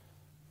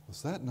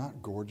Is that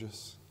not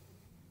gorgeous?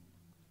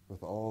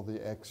 With all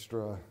the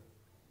extra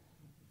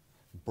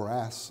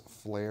brass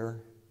flair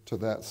to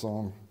that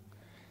song.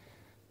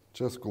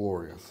 Just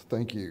glorious.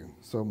 Thank you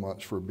so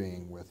much for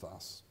being with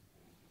us.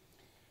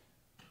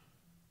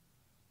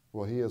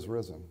 Well, he is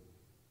risen.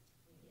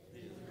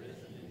 He is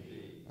risen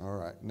indeed. All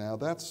right. Now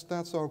that's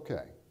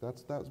okay.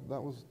 That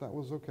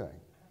was okay.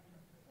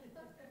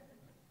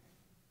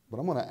 But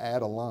I'm going to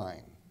add a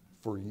line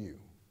for you.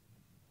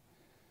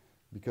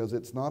 Because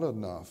it's not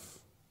enough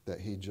that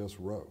he just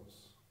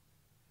rose.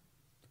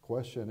 The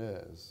question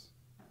is,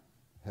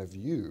 have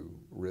you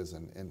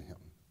risen in him?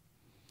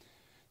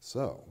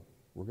 So,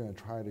 we're going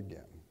to try it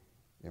again.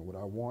 And what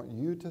I want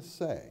you to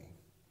say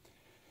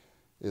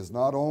is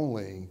not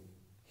only,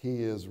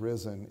 he is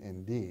risen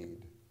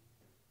indeed,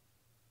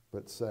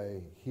 but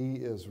say, he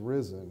is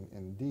risen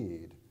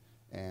indeed,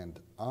 and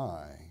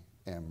I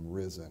am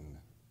risen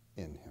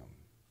in him.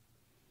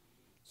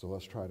 So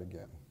let's try it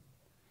again.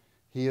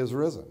 He is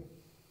risen.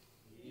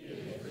 He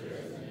is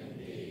risen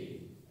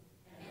indeed,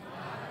 and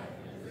I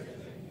am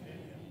risen in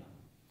him.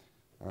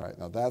 All right,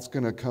 now that's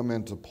going to come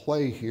into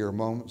play here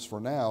moments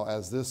from now,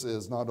 as this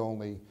is not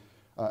only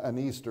an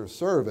Easter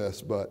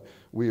service, but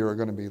we are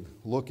going to be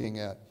looking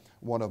at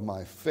one of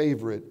my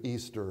favorite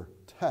Easter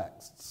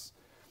texts.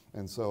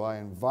 And so I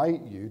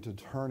invite you to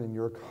turn in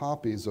your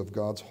copies of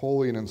God's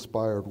holy and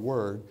inspired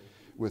word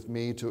with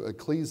me to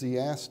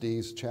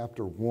Ecclesiastes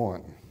chapter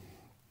 1.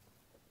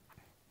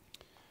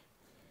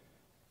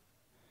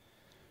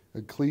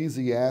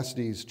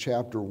 Ecclesiastes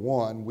chapter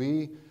 1.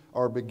 We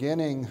are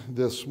beginning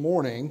this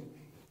morning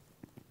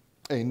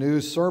a new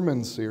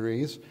sermon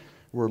series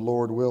where,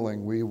 Lord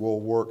willing, we will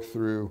work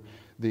through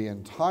the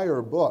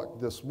entire book.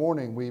 This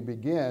morning we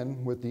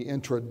begin with the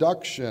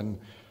introduction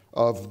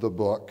of the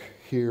book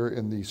here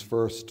in these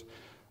first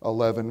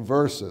 11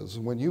 verses.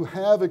 When you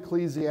have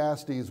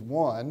Ecclesiastes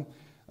 1,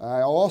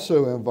 I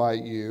also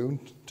invite you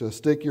to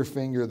stick your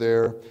finger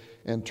there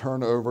and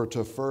turn over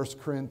to 1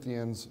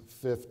 Corinthians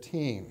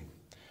 15,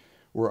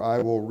 where I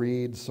will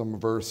read some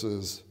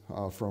verses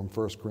from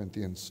 1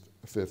 Corinthians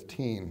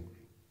 15.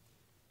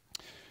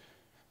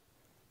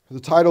 The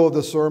title of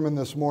the sermon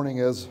this morning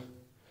is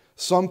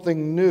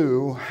Something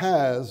New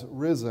Has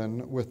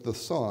Risen with the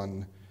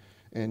Sun,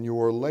 and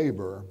Your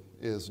Labor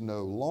is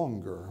No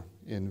Longer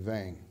in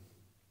Vain.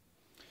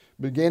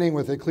 Beginning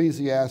with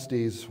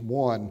Ecclesiastes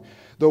 1,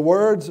 the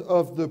words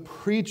of the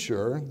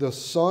preacher, the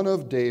son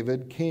of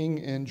David, king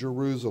in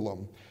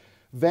Jerusalem.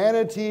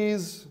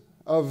 Vanities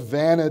of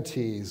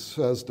vanities,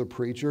 says the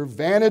preacher.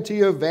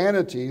 Vanity of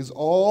vanities,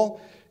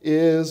 all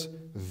is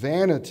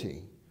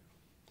vanity.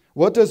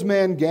 What does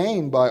man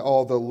gain by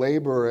all the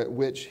labor at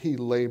which he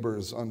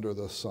labors under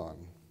the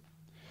sun?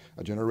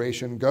 A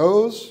generation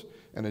goes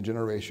and a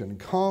generation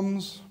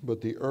comes,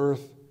 but the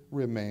earth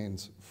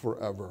remains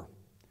forever.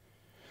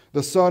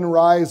 The sun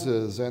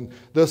rises and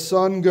the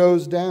sun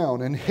goes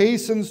down and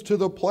hastens to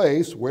the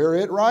place where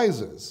it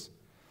rises.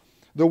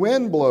 The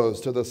wind blows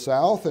to the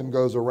south and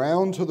goes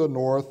around to the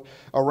north.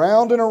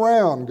 Around and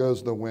around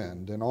goes the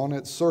wind, and on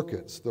its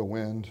circuits the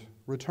wind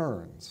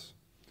returns.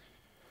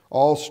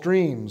 All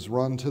streams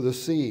run to the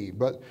sea,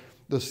 but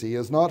the sea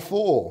is not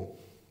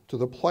full. To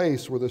the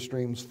place where the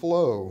streams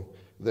flow,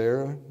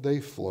 there they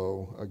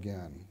flow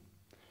again.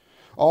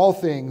 All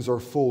things are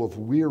full of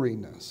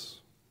weariness.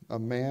 A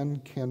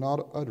man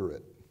cannot utter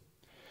it.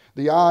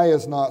 The eye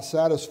is not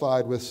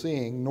satisfied with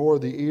seeing, nor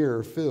the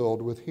ear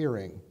filled with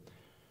hearing.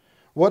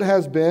 What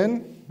has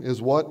been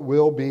is what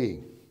will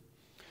be,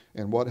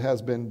 and what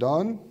has been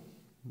done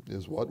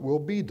is what will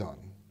be done.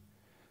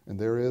 And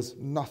there is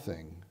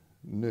nothing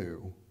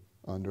new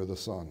under the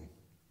sun.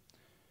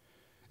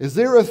 Is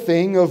there a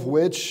thing of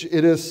which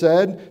it is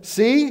said,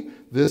 see,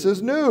 this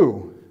is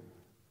new?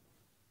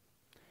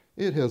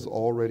 It has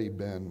already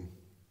been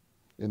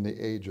in the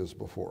ages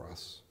before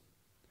us.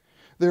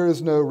 There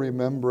is no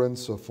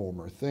remembrance of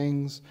former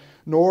things,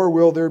 nor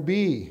will there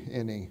be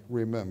any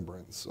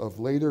remembrance of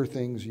later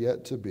things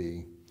yet to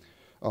be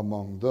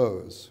among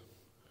those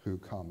who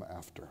come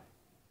after.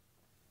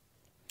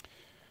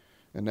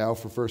 And now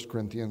for 1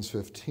 Corinthians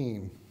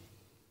 15,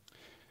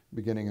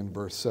 beginning in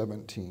verse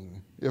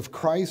 17. If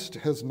Christ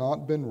has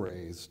not been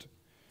raised,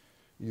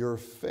 your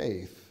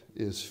faith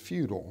is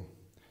futile,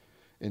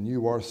 and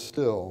you are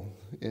still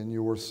in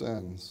your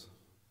sins.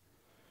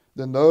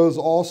 Then those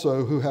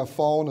also who have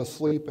fallen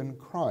asleep in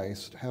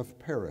Christ have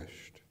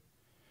perished.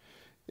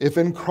 If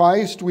in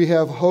Christ we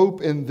have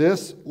hope in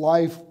this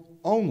life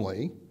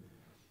only,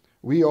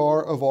 we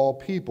are of all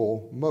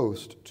people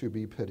most to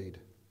be pitied.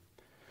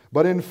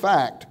 But in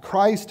fact,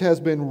 Christ has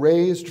been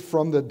raised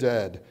from the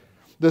dead.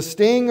 The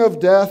sting of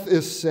death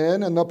is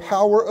sin, and the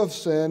power of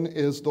sin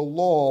is the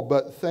law.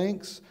 But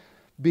thanks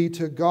be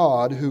to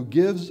God who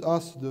gives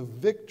us the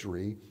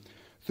victory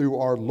through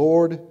our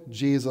Lord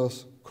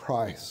Jesus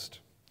Christ.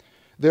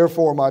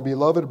 Therefore, my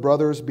beloved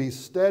brothers, be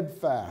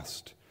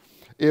steadfast,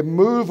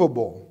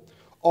 immovable,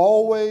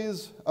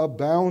 always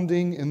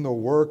abounding in the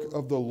work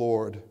of the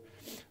Lord,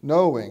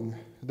 knowing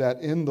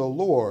that in the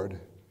Lord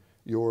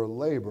your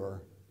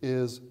labor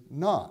is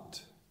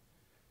not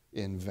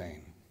in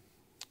vain.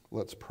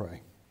 Let's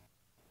pray.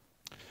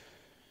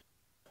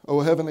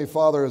 Oh, Heavenly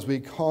Father, as we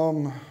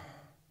come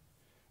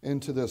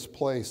into this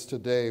place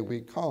today,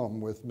 we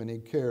come with many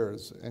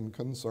cares and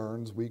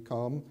concerns. We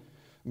come,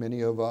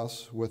 many of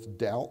us, with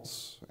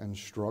doubts and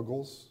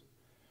struggles.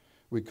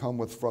 We come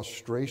with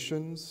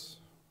frustrations.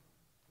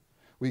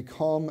 We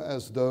come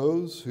as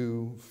those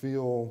who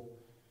feel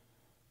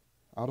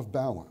out of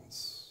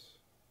balance,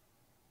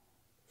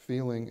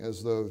 feeling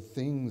as though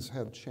things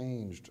have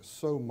changed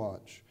so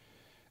much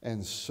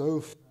and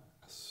so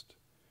fast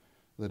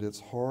that it's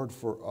hard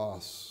for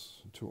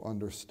us to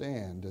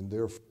understand, and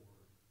therefore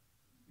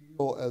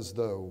feel as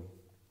though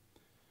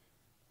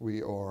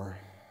we are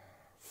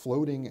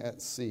floating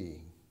at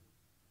sea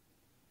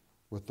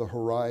with the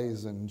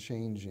horizon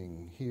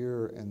changing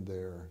here and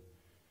there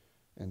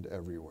and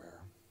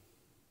everywhere.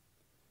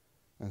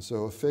 And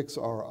so fix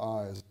our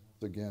eyes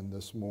again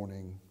this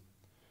morning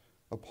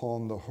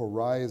upon the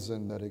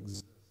horizon that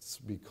exists,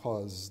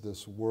 because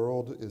this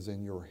world is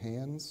in your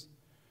hands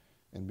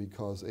and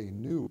because a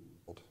new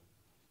world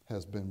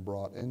has been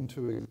brought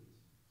into existence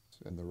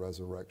in the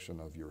resurrection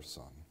of your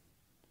Son.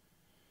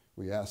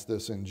 We ask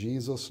this in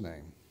Jesus'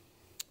 name.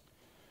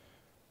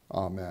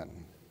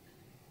 Amen.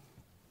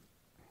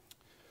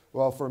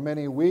 Well, for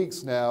many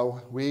weeks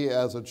now, we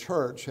as a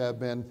church have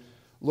been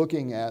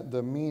looking at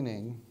the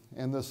meaning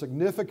and the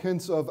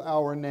significance of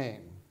our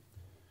name,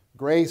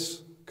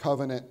 Grace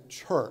Covenant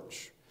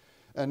Church,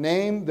 a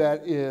name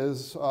that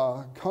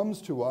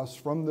comes to us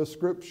from the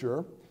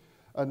Scripture,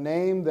 a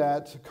name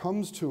that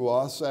comes to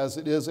us as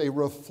it is a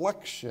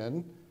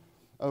reflection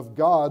of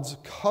God's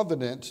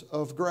covenant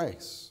of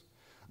grace,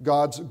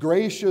 God's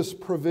gracious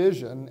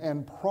provision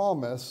and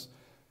promise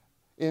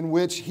in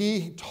which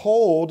He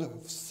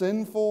told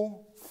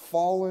sinful,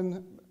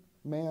 fallen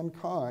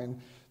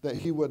mankind that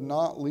He would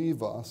not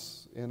leave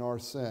us in our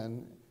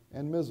sin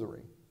and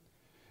misery.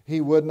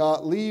 He would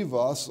not leave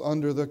us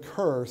under the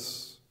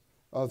curse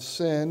of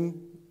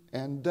sin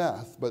and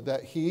death, but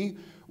that He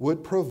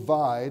would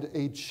provide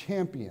a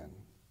champion.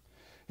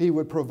 He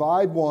would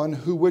provide one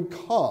who would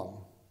come.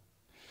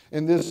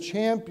 And this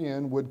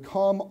champion would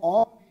come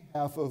on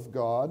behalf of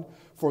God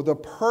for the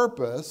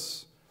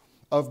purpose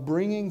of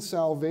bringing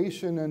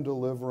salvation and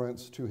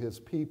deliverance to His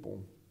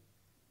people.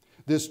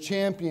 This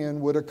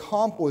champion would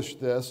accomplish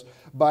this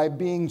by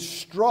being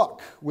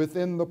struck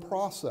within the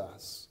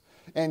process.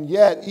 And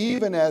yet,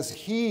 even as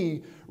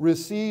He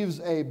receives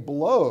a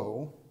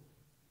blow,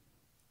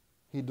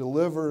 He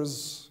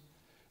delivers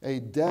a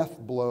death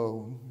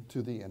blow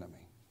to the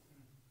enemy.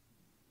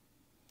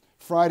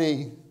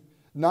 Friday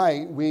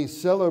night, we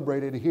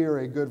celebrated here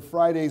a Good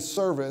Friday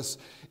service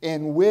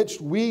in which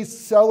we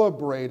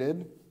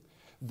celebrated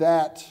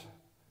that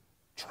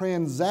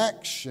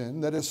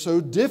transaction that is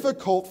so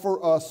difficult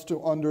for us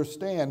to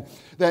understand,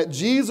 that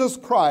Jesus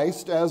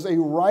Christ, as a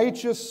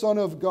righteous Son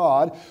of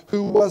God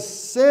who was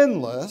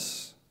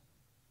sinless,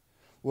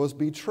 was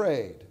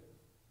betrayed.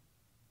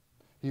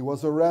 He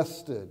was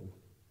arrested.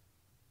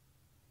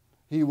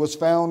 He was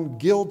found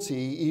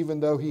guilty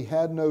even though He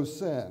had no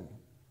sin.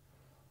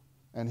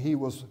 And He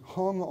was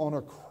hung on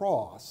a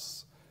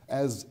cross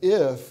as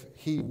if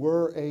He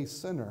were a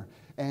sinner,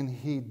 and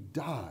He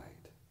died.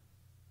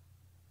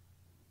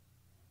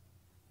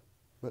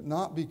 But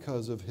not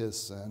because of His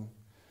sin,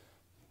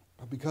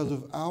 but because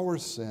of our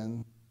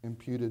sin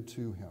imputed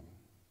to Him.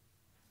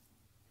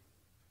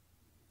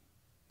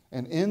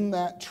 And in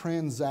that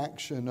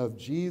transaction of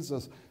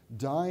Jesus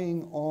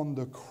dying on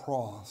the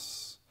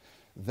cross,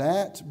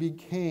 that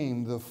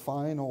became the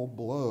final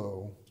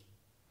blow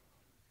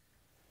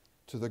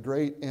to the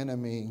great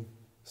enemy,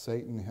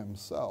 Satan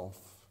himself,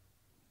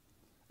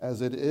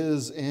 as it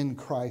is in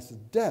Christ's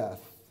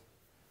death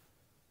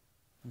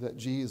that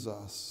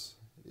Jesus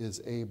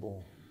is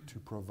able to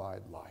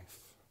provide life.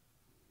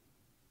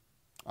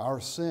 Our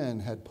sin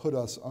had put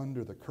us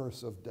under the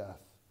curse of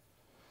death.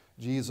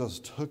 Jesus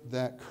took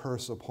that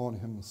curse upon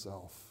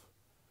Himself.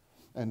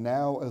 And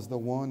now, as the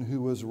one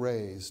who was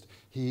raised,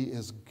 He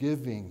is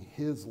giving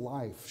His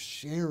life,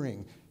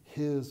 sharing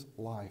His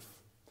life.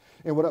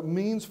 And what it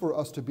means for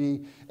us to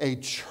be a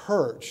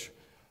church,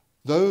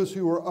 those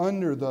who are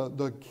under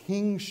the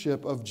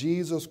kingship of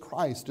Jesus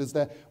Christ, is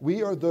that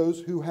we are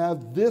those who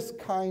have this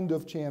kind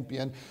of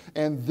champion,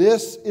 and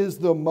this is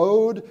the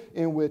mode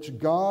in which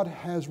God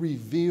has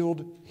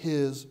revealed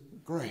His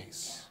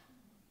grace.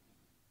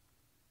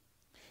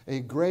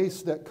 A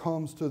grace that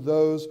comes to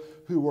those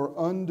who are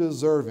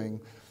undeserving,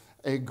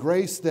 a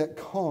grace that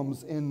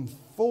comes in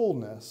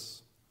fullness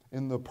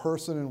in the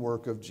person and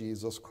work of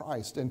Jesus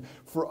Christ. And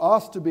for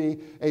us to be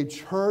a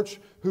church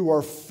who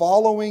are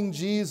following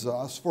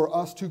Jesus, for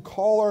us to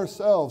call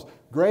ourselves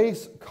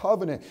Grace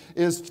Covenant,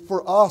 is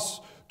for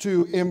us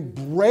to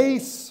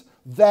embrace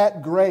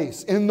that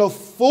grace in the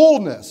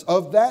fullness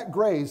of that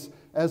grace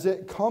as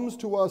it comes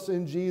to us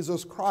in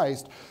Jesus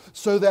Christ,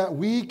 so that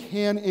we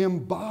can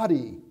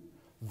embody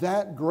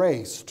that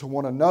grace to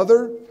one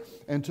another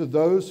and to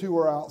those who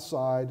are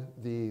outside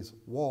these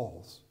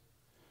walls.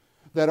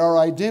 That our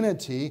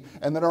identity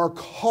and that our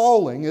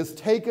calling is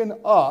taken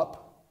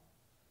up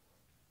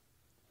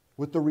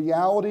with the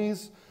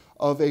realities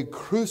of a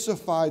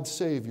crucified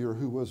Savior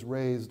who was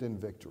raised in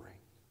victory,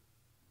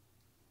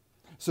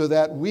 so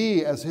that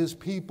we as His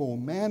people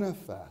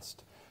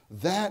manifest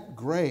that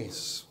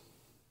grace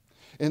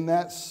in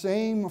that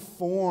same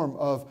form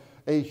of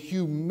a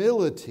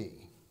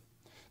humility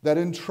that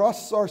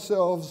entrusts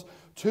ourselves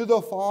to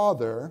the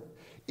Father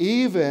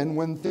even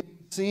when things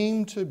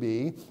seem to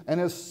be, and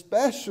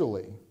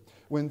especially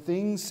when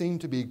things seem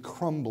to be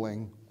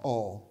crumbling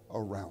all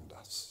around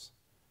us.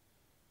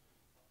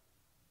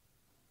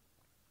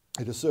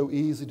 It is so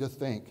easy to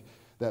think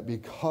that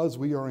because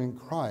we are in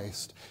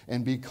Christ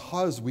and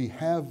because we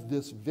have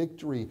this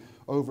victory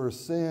over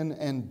sin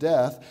and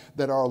death,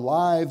 that our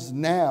lives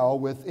now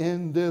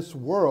within this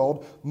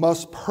world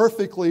must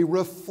perfectly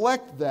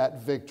reflect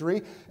that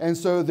victory. And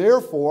so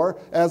therefore,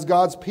 as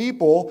God's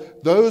people,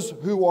 those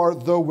who are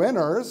the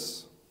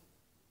winners,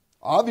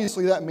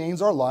 obviously that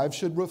means our lives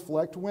should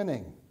reflect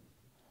winning.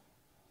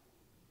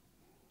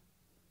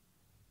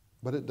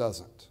 But it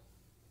doesn't.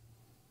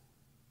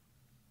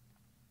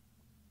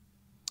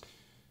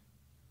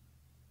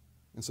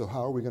 And so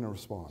how are we going to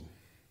respond?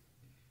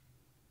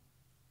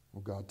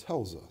 Well, God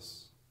tells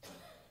us,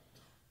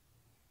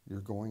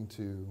 you're going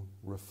to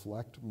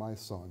reflect my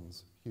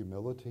Son's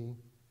humility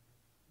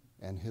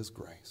and His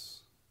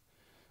grace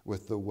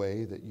with the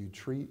way that you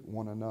treat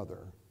one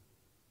another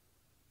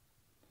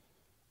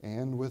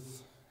and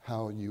with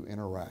how you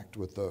interact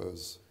with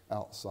those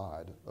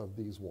outside of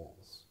these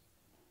walls.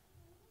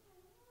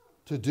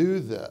 To do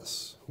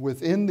this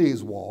within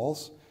these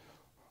walls,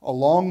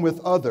 along with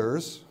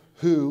others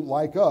who,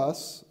 like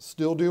us,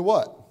 still do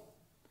what?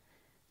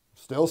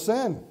 Still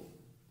sin.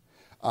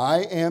 I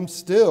am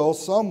still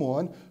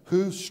someone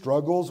who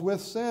struggles with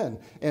sin.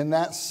 And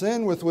that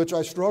sin with which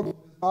I struggle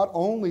is not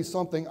only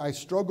something I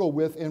struggle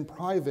with in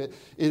private,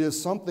 it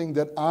is something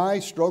that I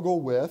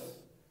struggle with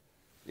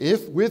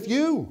with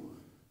you.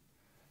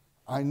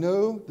 I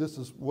know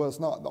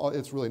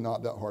it's really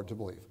not that hard to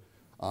believe.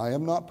 I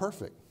am not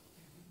perfect.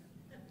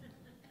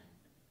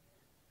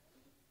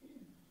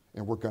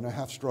 And we're going to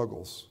have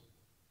struggles.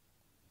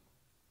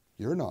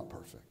 You're not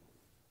perfect.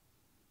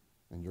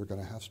 And you're going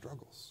to have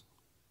struggles.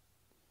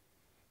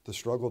 The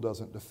struggle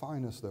doesn't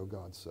define us, though,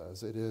 God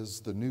says. It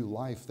is the new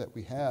life that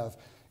we have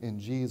in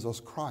Jesus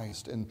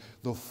Christ and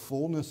the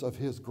fullness of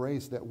His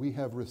grace that we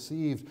have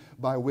received,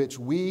 by which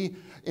we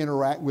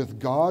interact with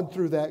God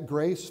through that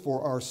grace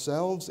for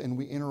ourselves, and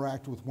we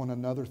interact with one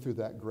another through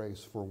that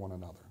grace for one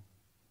another.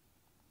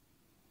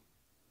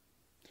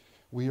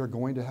 We are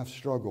going to have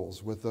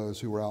struggles with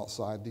those who are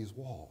outside these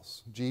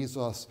walls.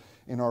 Jesus,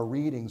 in our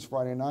readings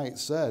Friday night,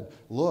 said,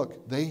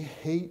 look, they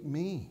hate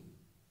me,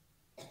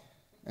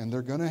 and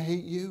they're going to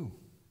hate you.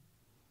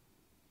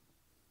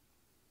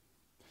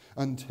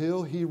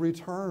 Until He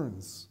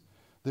returns,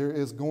 there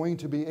is going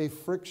to be a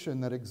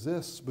friction that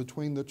exists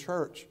between the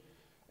church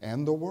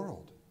and the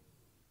world.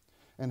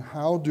 And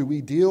how do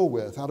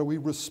we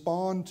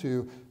respond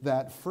to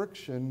that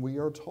friction? We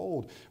are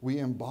told we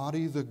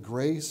embody the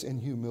grace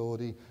and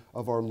humility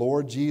of our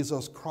Lord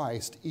Jesus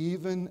Christ,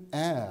 even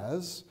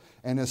as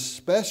and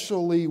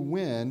especially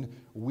when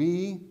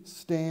we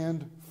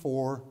stand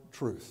for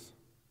truth.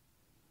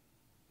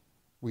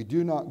 We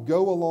do not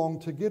go along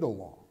to get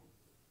along,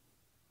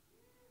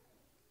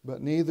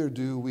 but neither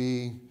do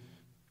we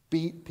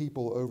beat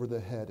people over the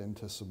head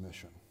into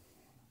submission.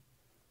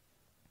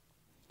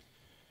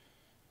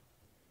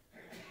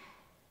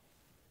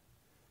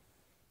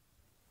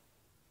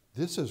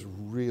 This is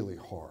really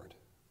hard.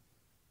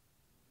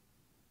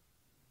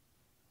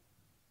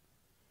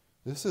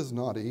 This is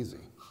not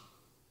easy.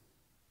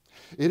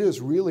 It is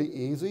really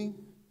easy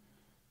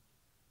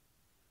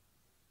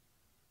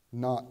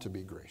not to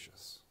be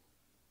gracious.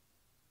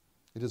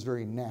 It is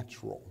very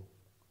natural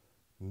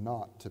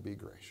not to be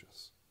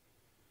gracious.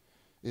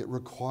 It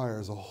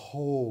requires a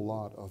whole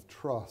lot of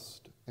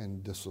trust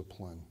and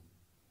discipline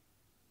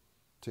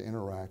to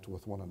interact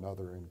with one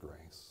another in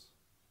grace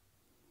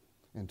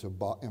and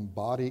to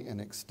embody and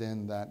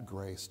extend that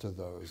grace to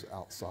those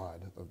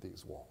outside of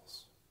these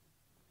walls.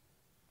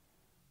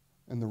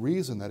 And the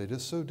reason that it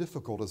is so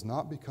difficult is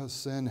not because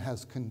sin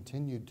has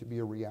continued to be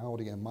a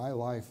reality in my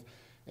life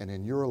and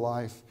in your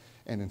life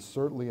and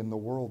certainly in the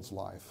world's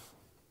life.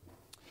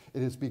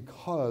 It is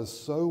because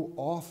so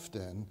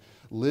often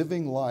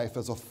living life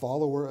as a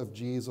follower of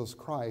Jesus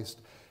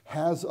Christ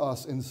has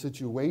us in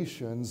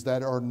situations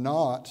that are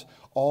not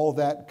all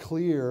that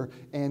clear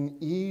and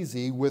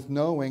easy with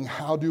knowing,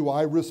 how do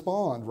I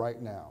respond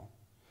right now?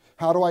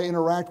 How do I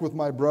interact with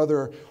my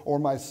brother or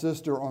my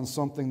sister on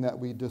something that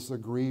we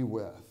disagree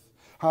with?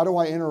 How do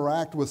I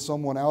interact with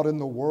someone out in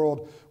the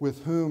world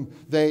with whom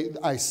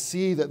I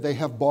see that they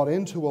have bought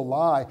into a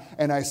lie,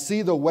 and I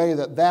see the way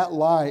that that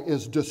lie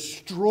is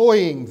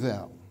destroying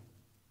them?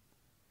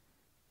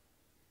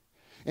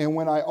 And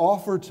when I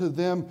offer to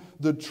them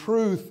the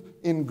truth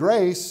in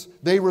grace,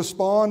 they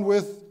respond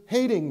with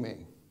hating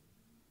me.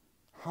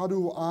 How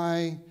do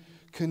I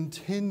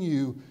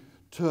continue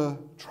to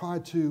try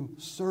to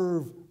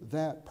serve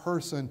that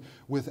person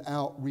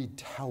without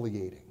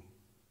retaliating?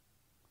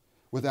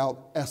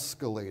 without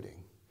escalating.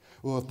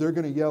 Well, if they're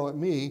going to yell at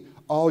me,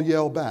 I'll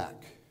yell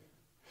back.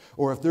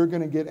 Or if they're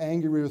going to get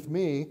angry with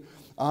me,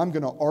 I'm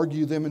going to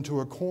argue them into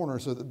a corner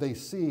so that they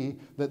see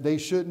that they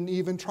shouldn't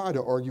even try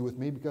to argue with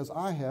me because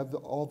I have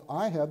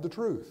the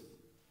truth.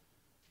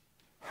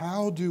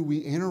 How do we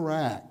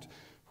interact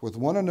with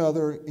one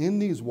another in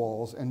these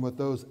walls and with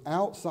those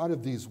outside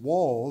of these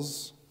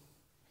walls?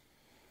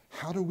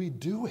 How do we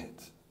do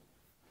it?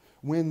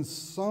 When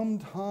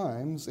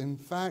sometimes, in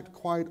fact,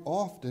 quite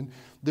often,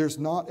 there's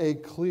not a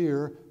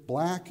clear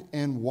black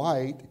and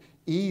white,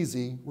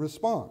 easy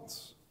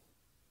response.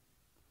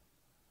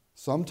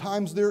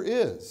 Sometimes there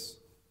is.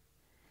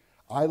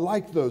 I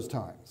like those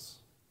times.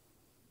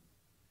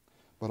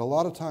 But a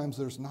lot of times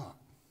there's not.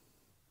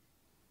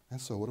 And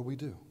so what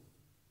do?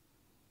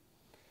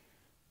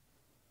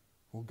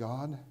 Well,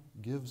 God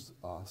gives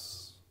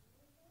us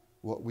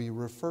what we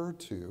refer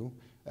to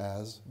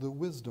as the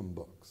wisdom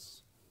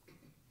books.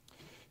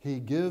 He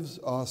gives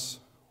us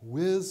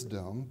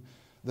wisdom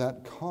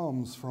that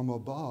comes from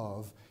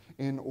above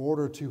in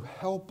order to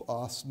help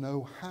us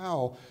know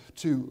how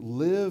to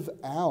live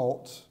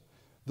out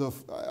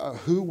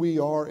who we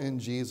are in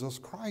Jesus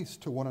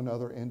Christ to one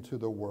another and to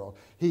the world.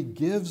 He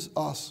gives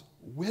us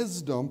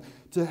wisdom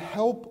to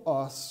help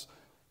us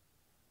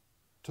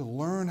to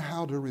learn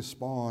how to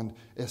respond,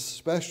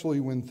 especially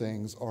when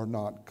things are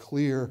not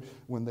clear,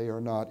 when they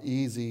are not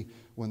easy,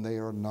 when they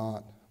are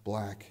not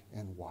black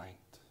and white.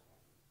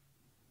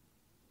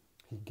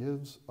 He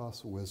gives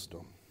us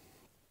wisdom.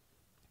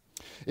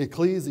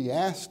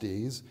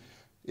 Ecclesiastes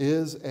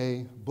is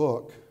a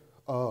book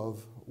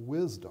of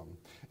wisdom.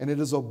 And it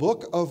is a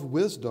book of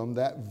wisdom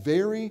that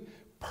very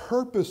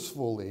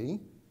purposefully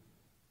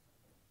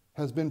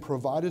has been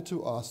provided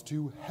to us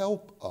to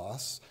help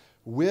us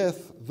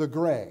with the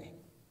gray.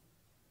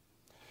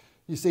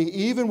 You see,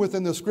 even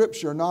within the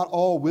Scripture, not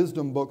all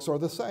wisdom books are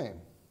the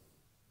same.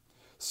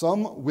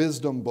 Some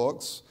wisdom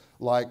books,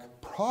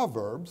 like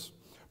Proverbs,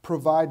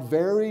 provide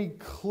very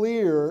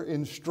clear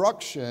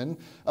instruction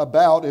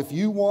about if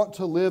you want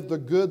to live the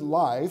good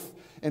life,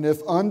 and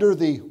if under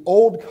the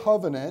old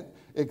covenant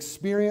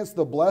experience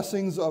the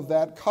blessings of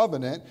that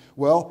covenant,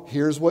 well,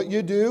 here's what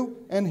you do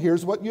and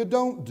here's what you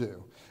don't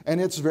do.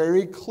 And it's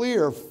very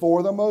clear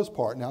for the most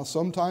part. Now,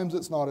 sometimes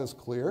it's not as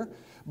clear,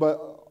 but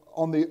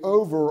on the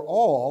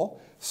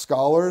overall,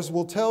 scholars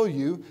will tell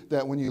you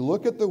that when you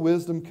look at the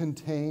wisdom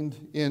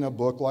contained in a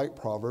book like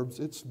Proverbs,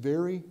 it's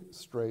very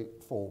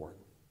straightforward.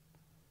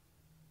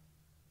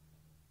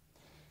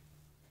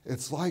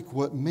 It's like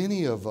what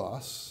many of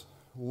us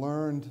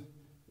learned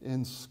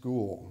in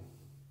school,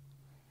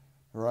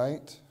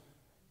 right?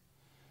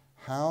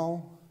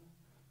 How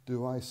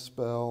do I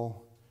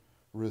spell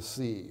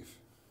receive?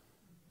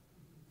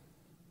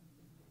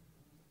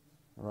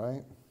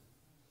 Right?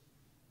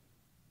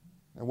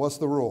 And what's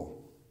the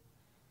rule?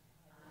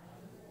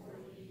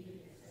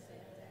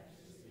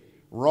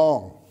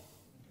 Wrong.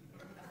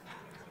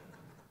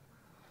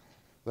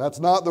 That's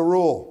not the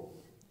rule.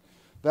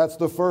 That's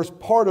the first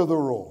part of the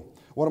rule.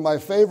 One of my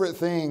favorite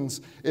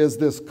things is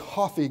this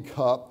coffee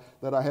cup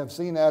that I have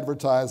seen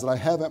advertised that I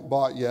haven't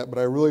bought yet, but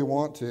I really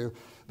want to,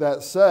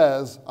 that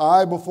says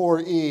I before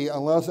E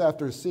unless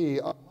after C,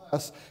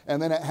 unless, and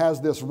then it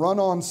has this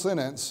run-on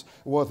sentence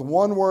with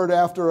one word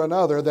after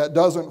another that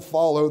doesn't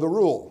follow the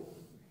rule.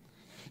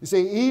 You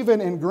see,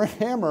 even in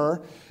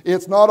grammar,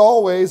 it's not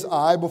always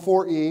I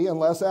before E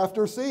unless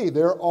after C.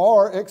 There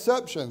are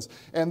exceptions,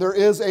 and there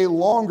is a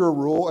longer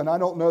rule, and I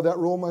don't know that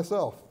rule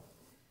myself.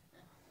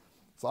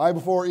 It's I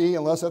before E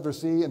unless after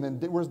C, and then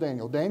where's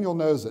Daniel? Daniel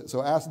knows it,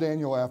 so ask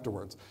Daniel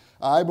afterwards.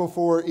 I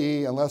before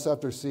E unless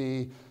after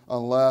C,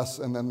 unless,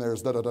 and then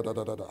there's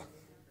da-da-da-da-da-da.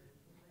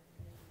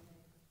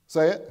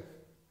 Say it.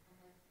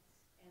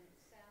 And it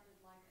sounded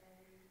like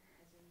A,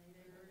 as in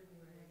neighbor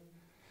and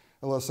way.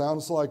 Well, it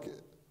sounds like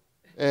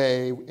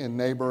A in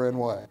neighbor and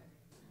way.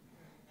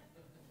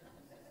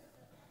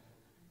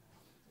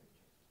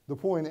 The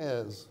point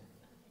is,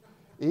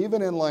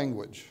 even in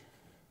language,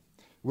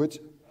 which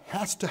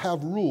has to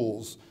have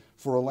rules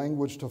for a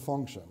language to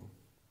function,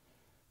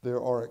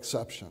 there are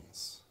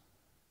exceptions.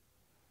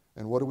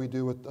 And what do we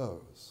do with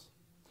those?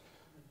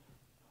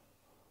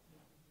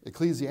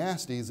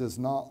 Ecclesiastes is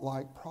not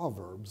like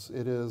Proverbs.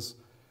 It is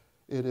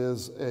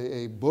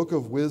a book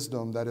of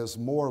wisdom that is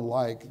more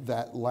like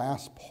that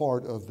last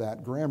part of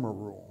that grammar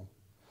rule.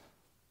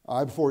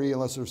 I before E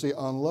unless or C,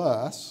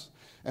 unless,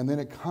 and then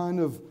it kind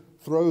of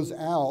throws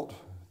out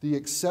the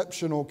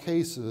exceptional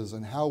cases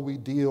and how we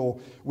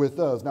deal with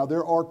those. Now,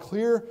 there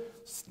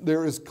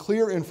is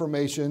clear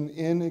information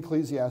in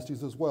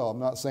Ecclesiastes as well. I'm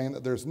not saying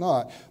that there's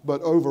not,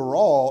 but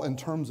overall, in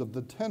terms of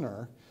the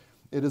tenor,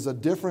 it is a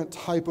different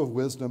type of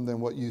wisdom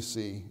than what you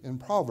see in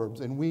Proverbs,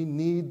 and we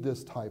need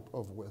this type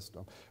of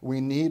wisdom.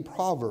 We need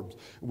Proverbs.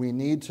 We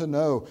need to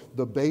know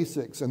the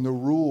basics and the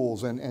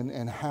rules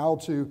and how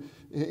to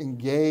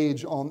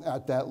engage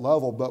at that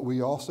level, but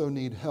we also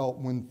need help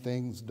when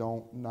things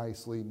don't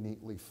nicely,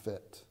 neatly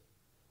fit.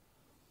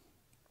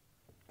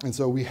 And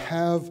so we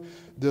have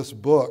this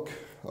book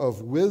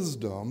of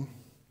wisdom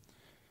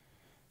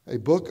A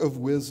book of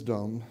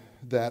wisdom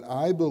that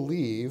I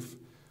believe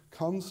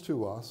comes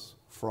to us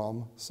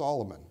from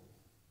Solomon.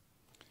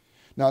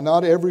 Now,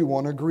 not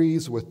everyone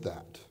agrees with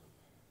that.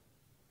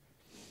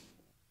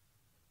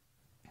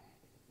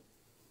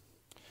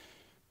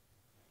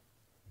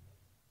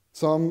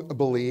 Some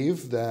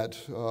believe that,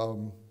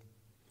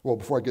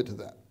 before I get to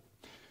that,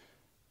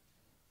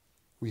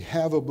 we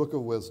have a book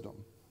of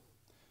wisdom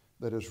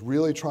that is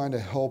really trying to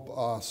help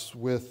us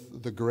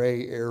with the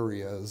gray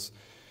areas,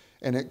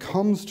 and it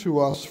comes to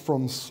us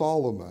from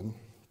Solomon.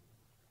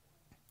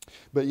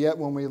 But yet,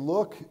 when we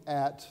look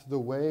at the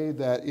way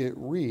that it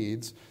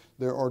reads,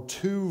 there are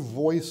two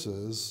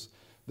voices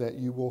that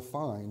you will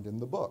find in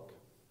the book.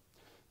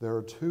 There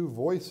are two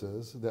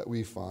voices that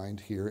we find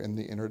here in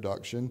the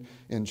introduction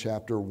in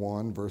chapter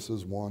 1,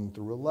 verses 1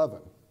 through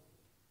 11.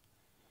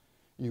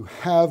 You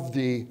have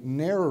the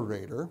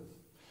narrator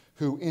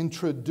who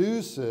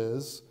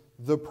introduces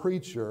the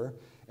preacher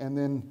and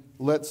then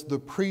lets the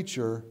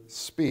preacher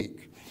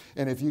speak.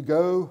 And if you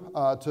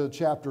go to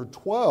chapter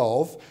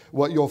 12,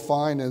 what you'll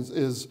find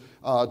is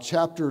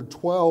chapter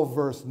 12,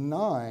 verse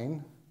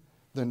 9,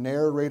 the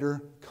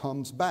narrator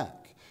comes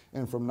back.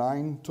 And from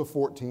 9 to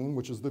 14,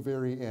 which is the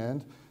very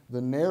end,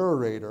 the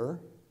narrator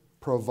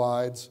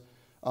provides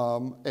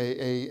an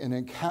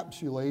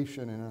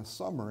encapsulation and a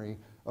summary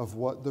of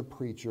what the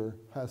preacher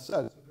has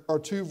said. There are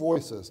two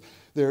voices.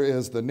 There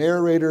is the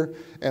narrator,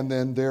 and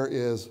then there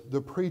is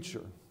the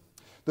preacher.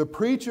 The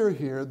preacher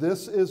here,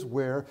 this is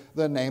where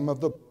the name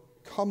of the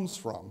book comes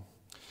from.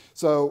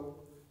 So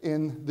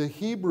in the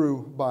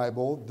Hebrew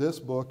Bible, this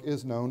book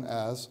is known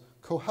as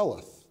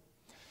Koheleth.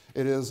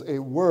 It is a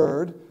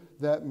word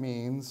that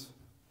means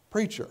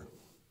preacher.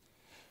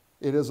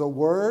 It is a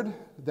word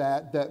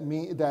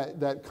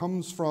that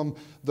comes from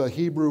the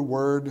Hebrew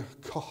word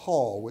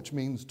kahal, which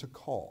means to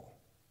call.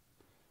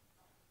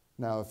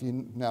 Now,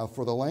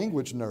 for the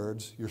language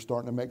nerds, you're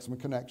starting to make some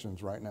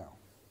connections right now.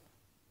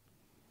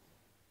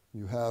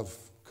 You have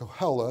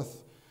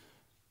Koheleth,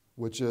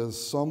 which is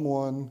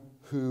someone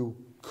who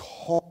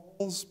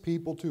calls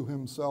people to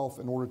himself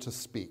in order to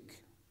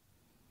speak.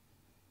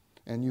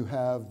 And you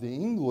have the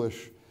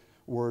English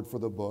word for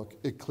the book,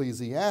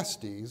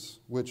 Ecclesiastes,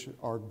 which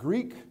our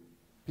Greek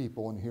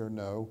people in here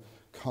know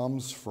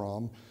comes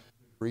from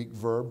the Greek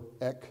verb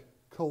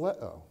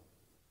ekkaleo,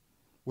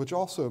 which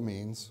also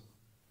means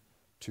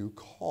to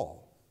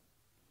call.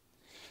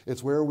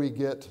 It's where we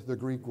get the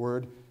Greek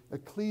word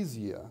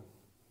ecclesia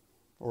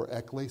or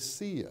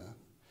ecclesia,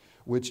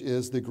 which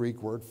is the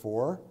Greek word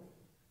for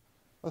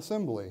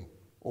assembly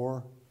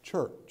or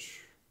church.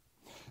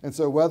 And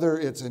so whether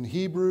it's in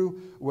Hebrew,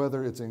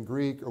 whether it's in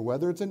Greek, or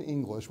whether it's in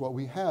English, what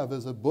we have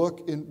is a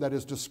book that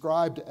is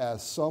described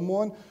as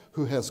someone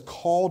who has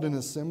called an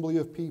assembly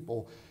of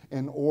people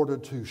in order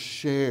to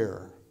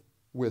share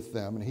with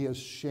them. And he is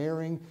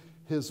sharing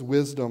his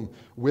wisdom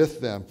with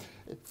them.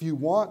 If you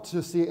want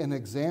to see an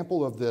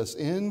example of this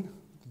in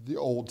the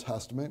Old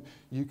Testament,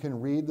 you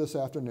can read this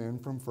afternoon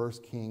from 1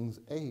 Kings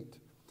 8,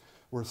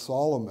 where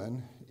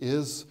Solomon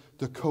is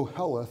the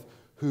Koheleth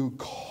who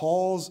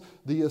calls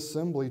the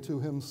assembly to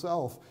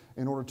himself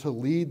in order to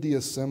lead the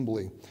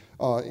assembly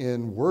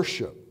in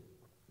worship.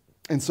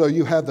 And so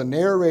you have the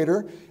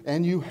narrator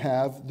and you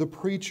have the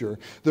preacher.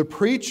 The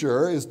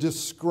preacher is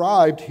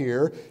described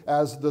here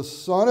as the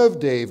son of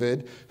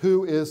David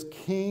who is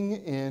king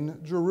in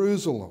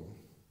Jerusalem.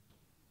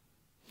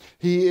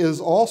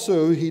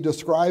 He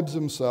describes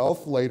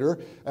himself later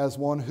as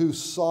one who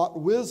sought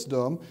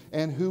wisdom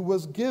and who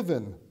was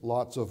given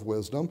lots of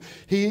wisdom.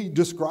 He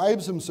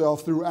describes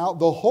himself throughout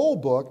the whole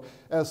book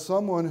as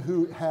someone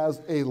who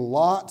has a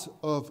lot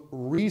of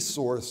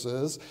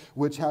resources,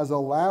 which has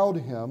allowed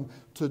him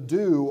to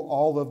do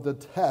all of the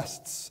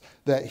tests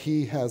that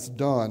he has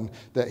done,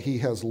 that he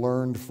has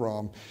learned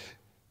from.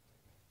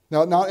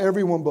 Now, not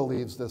everyone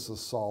believes this is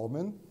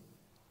Solomon,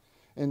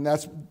 and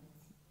that's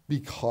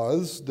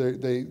because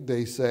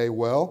they say,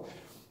 well,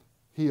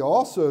 he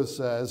also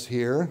says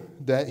here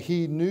that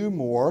he knew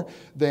more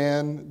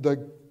than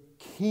the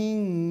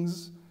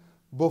kings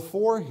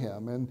before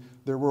him. And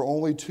there were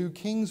only 2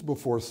 kings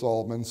before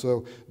Solomon,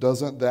 so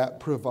doesn't that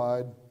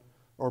provide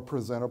or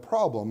present a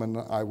problem? And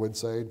I would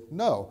say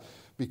no,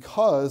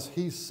 because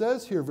he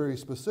says here very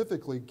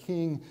specifically,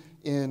 king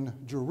in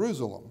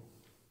Jerusalem.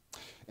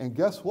 And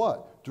guess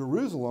what?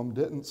 Jerusalem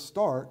didn't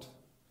start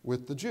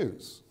with the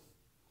Jews.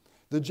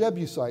 The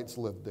Jebusites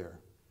lived there,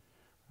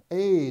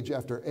 age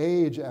after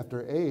age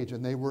after age,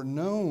 and they were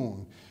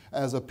known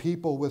as a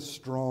people with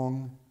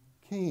strong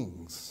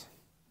kings.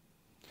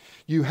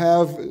 You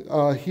have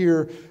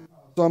here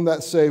some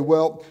that say,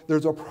 well,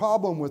 there's a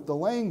problem with the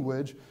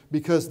language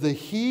because the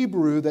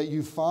Hebrew that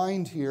you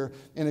find here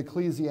in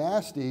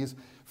Ecclesiastes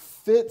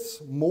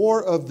fits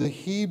more of the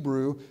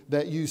Hebrew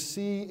that you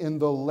see in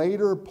the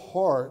later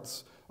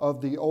parts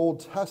of the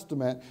Old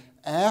Testament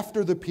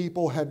after the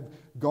people had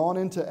gone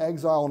into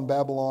exile in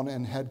Babylon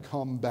and had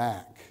come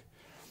back.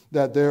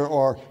 That there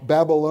are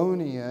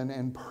Babylonian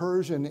and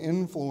Persian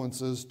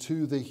influences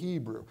to the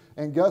Hebrew.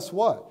 And guess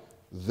what?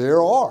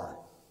 There are.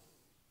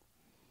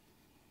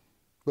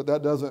 But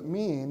that doesn't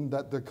mean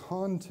that the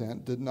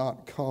content did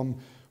not come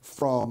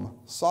from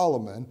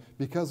Solomon,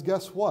 because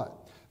guess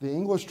what? The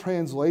English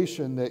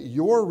translation that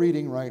you're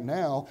reading right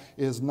now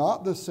is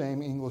not the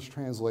same English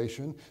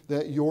translation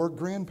that your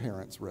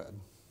grandparents read.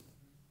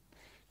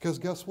 Because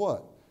guess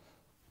what?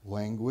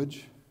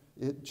 Language,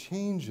 it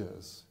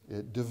changes,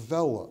 it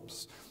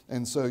develops.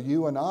 And so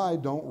you and I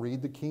don't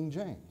read the King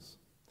James.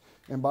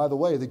 And by the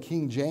way, the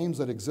King James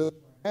that exists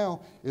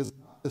now is not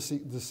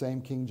the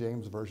same King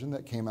James version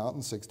that came out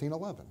in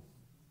 1611.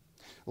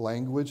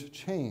 Language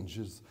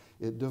changes,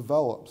 it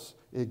develops,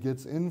 it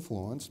gets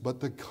influenced,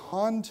 but the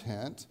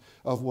content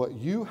of what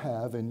you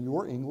have in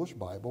your English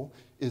Bible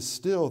is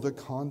still the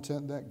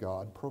content that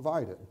God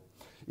provided.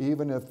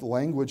 Even if the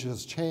language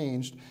has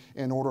changed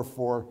in order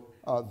for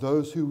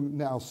those who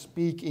now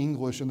speak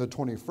English in the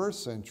 21st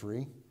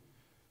century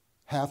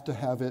have to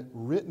have it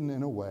written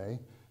in a way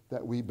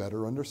that we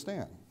better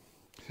understand.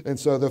 And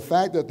so the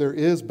fact that there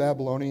is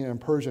Babylonian and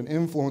Persian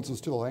influences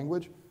to the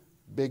language,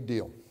 big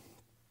deal.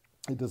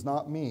 It does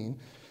not mean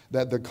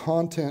that the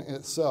content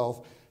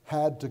itself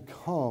had to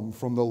come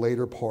from the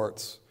later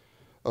parts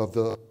of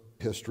the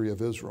history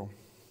of Israel.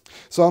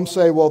 Some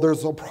say, well,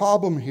 there's a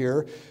problem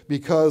here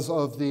because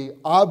of the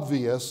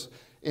obvious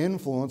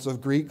influence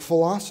of Greek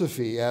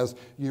philosophy. As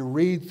you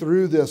read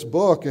through this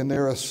book, and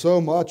there is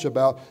so much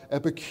about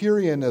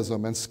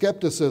Epicureanism and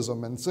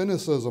skepticism and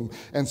cynicism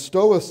and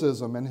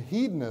stoicism and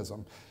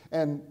hedonism.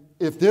 And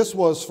if this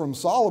was from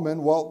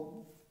Solomon,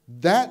 well,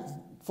 that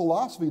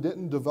philosophy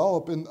didn't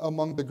develop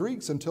among the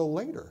Greeks until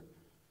later.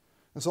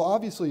 And so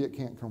obviously it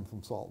can't come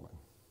from Solomon.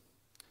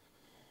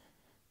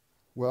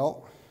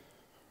 Well,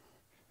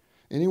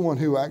 anyone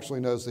who actually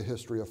knows the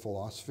history of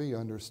philosophy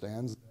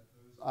understands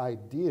that those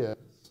ideas,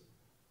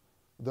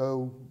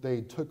 though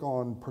they took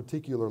on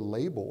particular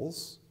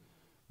labels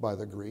by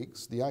the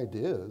Greeks, the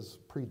ideas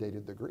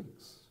predated the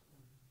Greeks.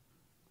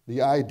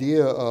 The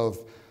idea of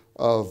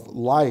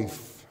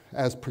life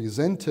as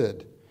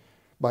presented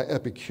by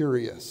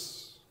Epicurus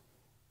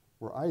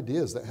were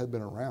ideas that had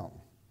been around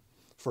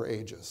for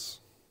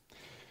ages.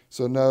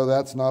 So no,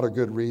 that's not a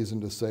good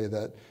reason to say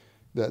that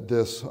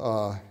this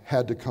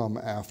had to come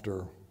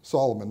after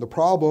Solomon. The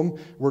problem,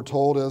 we're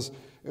told, is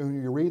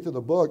when you read through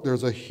the book,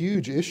 there's a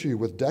huge issue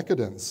with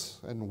decadence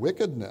and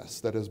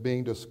wickedness that is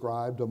being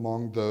described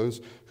among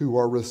those who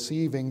are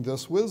receiving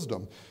this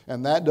wisdom.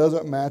 And that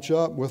doesn't match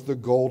up with the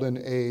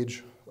golden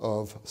age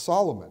of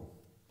Solomon.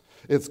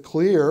 It's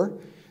clear,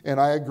 and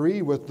I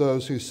agree with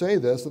those who say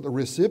this, that the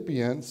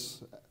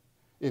recipients,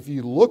 if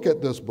you look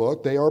at this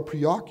book, they are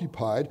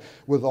preoccupied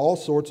with all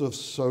sorts of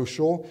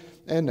social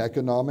and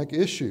economic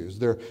issues.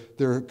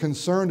 They're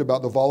concerned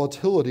about the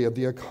volatility of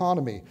the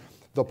economy,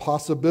 the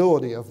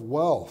possibility of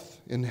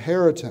wealth,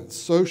 inheritance,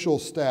 social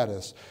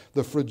status,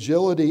 the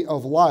fragility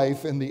of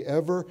life, and the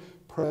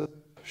ever-present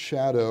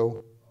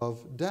shadow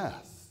of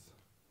death.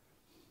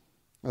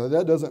 Now,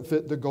 that doesn't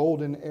fit the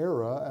golden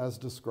era as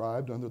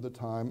described under the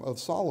time of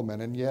Solomon.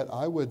 And yet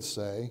I would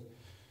say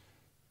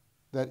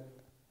that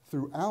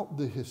throughout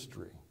the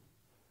history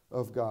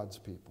of God's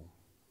people,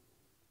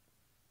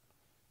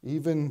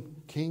 even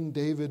King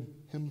David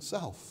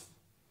himself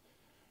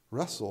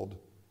wrestled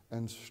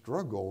and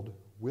struggled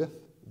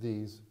with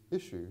these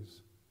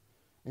issues,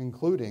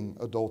 including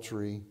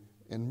adultery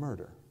and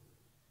murder.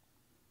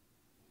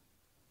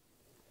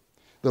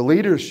 The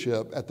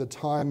leadership at the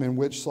time in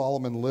which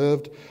Solomon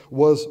lived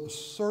was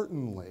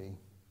certainly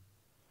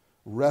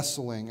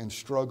wrestling and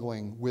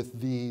struggling with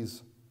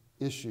these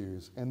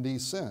issues and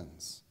these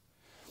sins.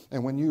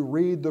 And when you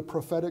read the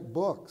prophetic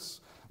books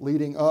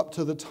leading up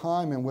to the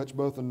time in which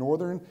both the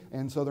northern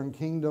and southern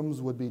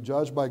kingdoms would be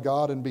judged by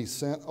God and be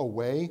sent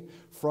away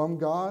from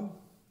God,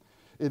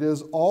 it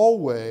is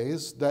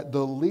always that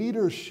the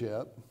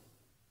leadership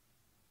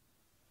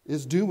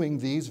is doing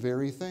these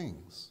very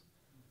things.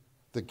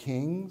 The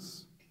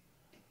kings,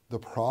 the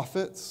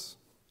prophets,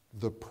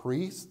 the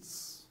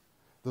priests,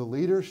 the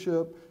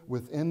leadership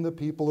within the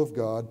people of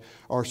God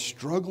are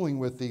struggling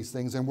with these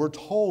things. And we're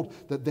told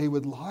that they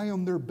would lie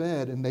on their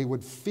bed and they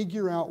would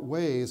figure out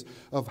ways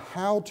of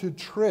how to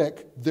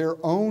trick their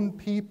own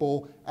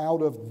people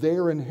out of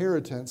their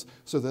inheritance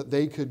so that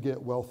they could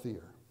get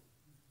wealthier.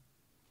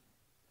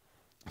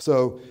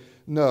 So,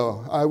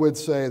 no, I would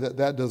say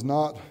that does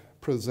not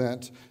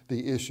present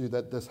the issue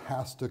that this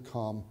has to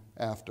come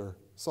after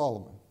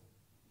Solomon.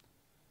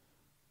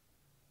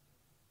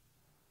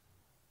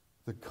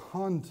 The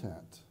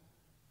content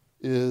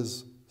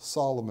is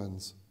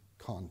Solomon's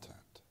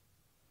content.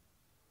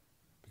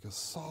 Because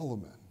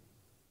Solomon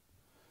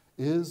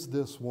is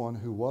this one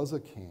who was a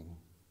king,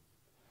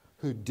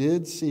 who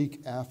did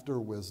seek after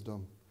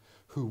wisdom,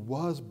 who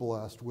was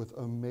blessed with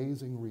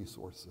amazing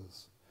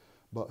resources,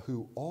 but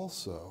who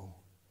also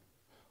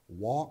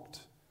walked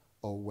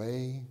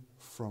away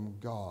from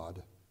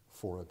God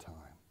for a time.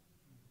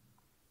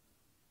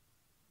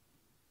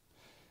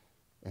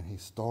 And he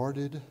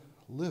started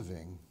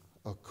living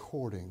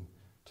according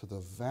to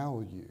the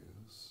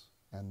values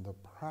and the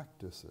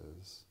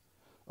practices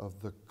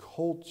of the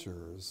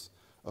cultures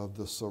of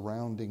the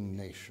surrounding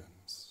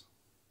nations.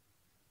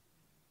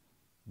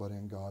 But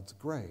in God's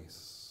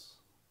grace,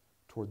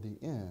 toward the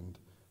end,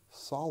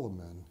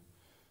 Solomon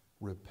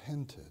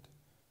repented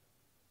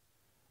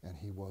and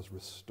he was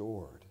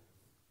restored.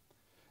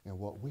 And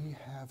what we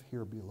have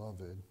here,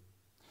 beloved,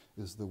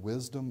 is the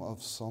wisdom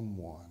of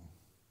someone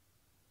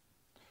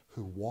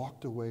who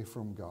walked away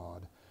from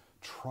God,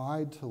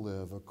 tried to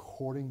live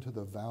according to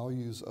the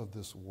values of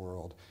this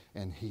world,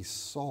 and he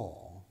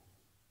saw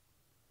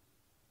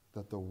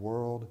that the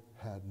world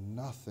had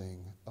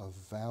nothing of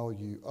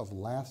value, of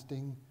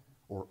lasting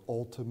or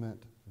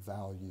ultimate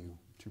value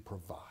to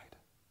provide.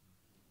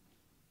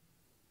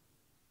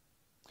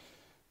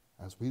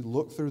 As we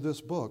look through this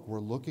book,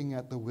 we're looking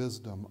at the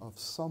wisdom of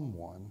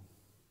someone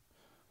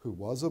who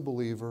was a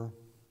believer,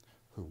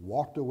 who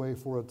walked away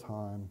for a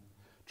time,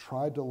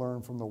 tried to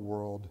learn from the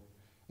world,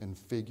 and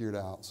figured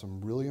out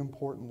some really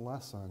important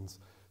lessons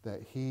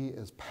that he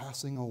is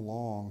passing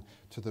along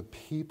to the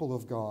people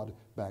of God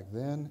back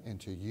then and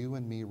to you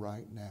and me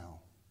right now.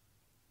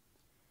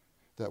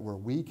 That where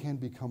we can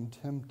become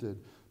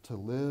tempted to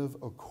live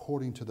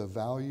according to the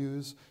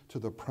values, to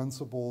the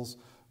principles,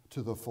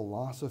 to the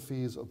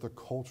philosophies of the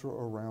culture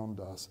around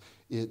us,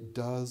 it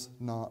does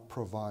not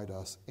provide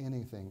us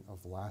anything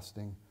of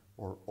lasting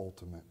or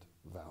ultimate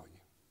value.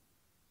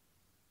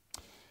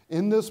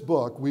 In this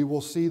book, we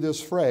will see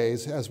this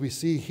phrase, as we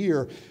see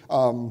here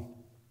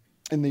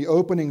in the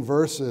opening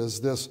verses,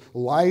 this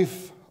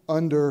life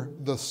under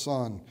the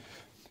sun.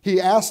 He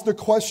asked the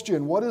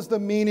question, what is the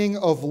meaning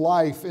of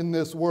life in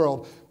this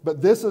world?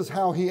 But this is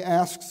how he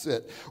asks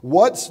it.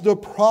 What's the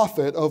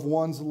profit of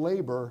one's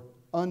labor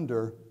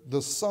under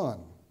the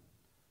sun?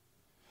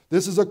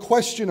 This is a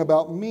question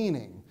about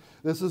meaning.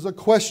 This is a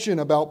question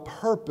about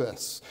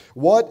purpose.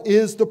 What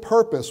is the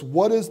purpose?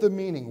 What is the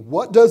meaning?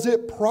 What does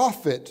it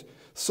profit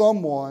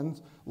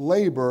someone's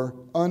labor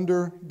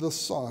under the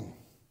sun?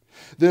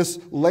 This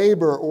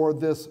labor or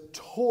this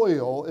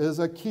toil is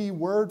a key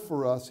word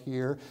for us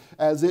here,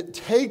 as it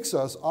takes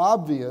us,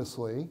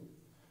 obviously,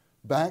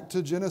 back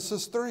to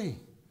Genesis 3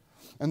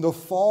 and the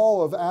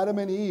fall of Adam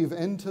and Eve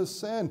into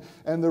sin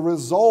and the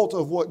result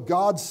of what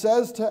God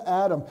says to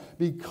Adam: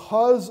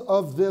 because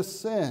of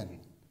this sin,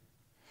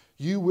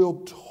 you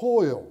will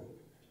toil.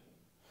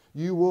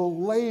 You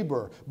will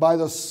labor. By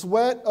the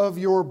sweat of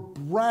your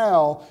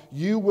brow,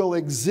 you will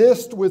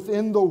exist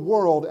within the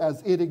world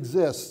as it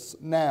exists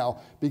now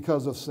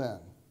because of sin.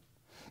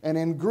 And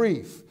in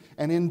grief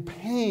and in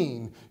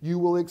pain, you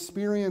will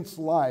experience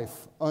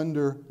life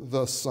under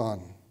the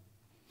sun.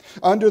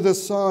 Under the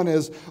sun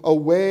is a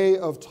way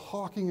of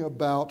talking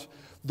about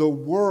the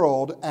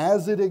world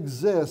as it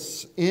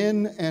exists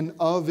in and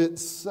of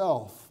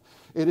itself.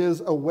 It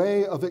is a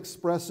way of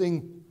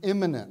expressing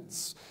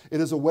immanence. It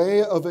is a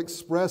way of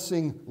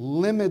expressing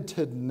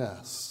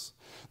limitedness.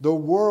 The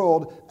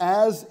world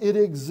as it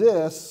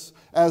exists,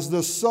 as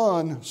the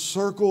sun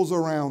circles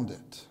around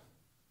it.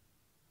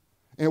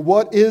 And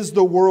what is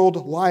the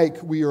world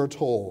like, we are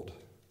told?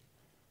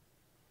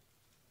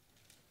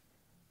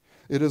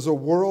 It is a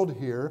world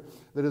here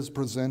that is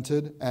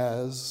presented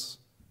as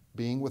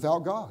being without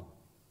God.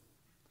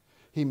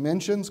 He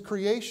mentions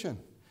creation,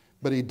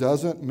 but he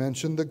doesn't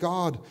mention the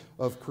God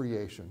of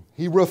creation.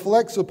 He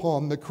reflects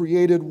upon the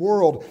created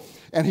world,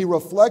 and he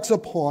reflects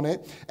upon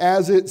it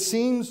as it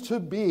seems to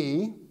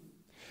be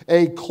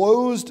a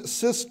closed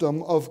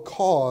system of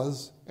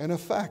cause and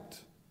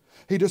effect.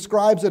 He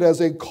describes it as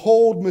a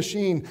cold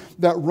machine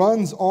that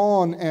runs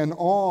on and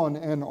on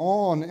and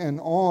on and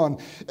on,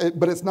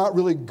 but it's not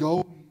really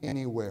going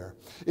anywhere.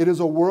 It is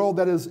a world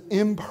that is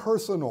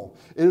impersonal.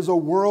 It is a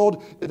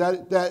world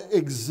that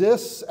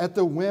exists at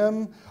the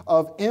whim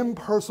of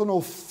impersonal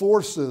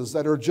forces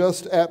that are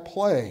just at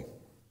play.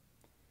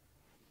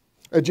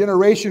 A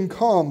generation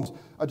comes,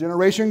 a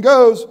generation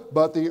goes,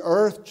 but the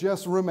earth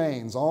just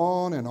remains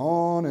on and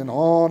on and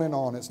on and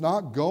on. It's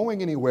not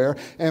going anywhere.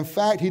 In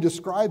fact, he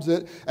describes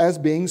it as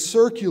being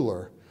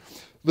circular.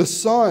 The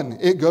sun,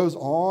 it goes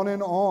on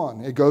and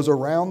on. It goes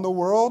around the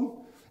world.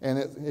 And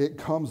it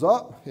comes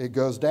up, it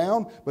goes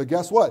down, but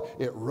guess what?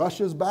 It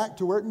rushes back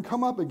to where it can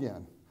come up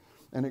again.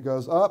 And it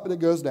goes up and it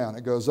goes down.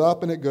 It goes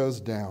up and it goes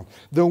down.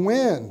 The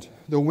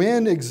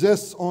wind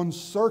exists on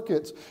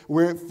circuits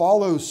where it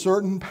follows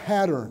certain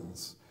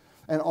patterns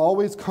and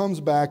always comes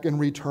back and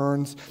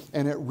returns,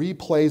 and it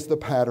replays the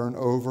pattern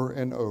over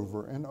and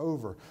over and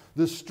over.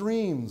 The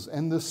streams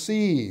and the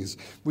seas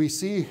we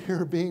see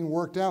here being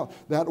worked out,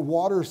 that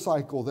water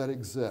cycle that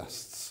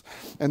exists.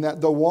 And that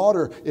the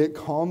water, it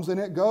comes and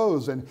it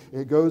goes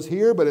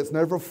here, but it's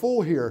never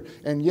full here.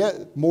 And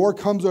yet more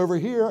comes over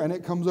here, and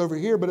it comes over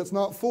here, but it's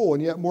not full,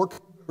 and yet more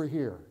comes over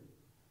here.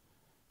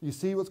 You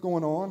see what's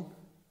going on?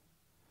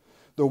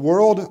 The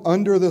world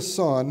under the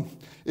sun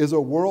is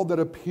a world that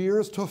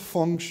appears to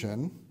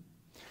function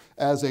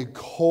as a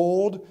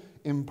cold,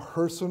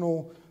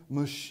 impersonal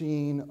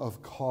machine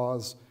of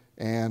cause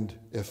and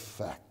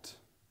effect.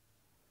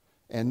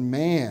 And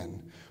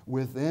man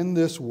within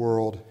this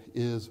world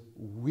is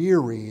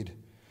wearied,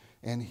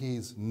 and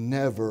he's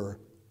never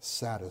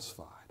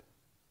satisfied.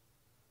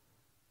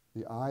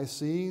 The eye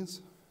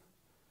sees,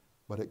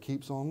 but it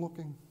keeps on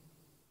looking.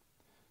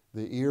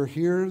 The ear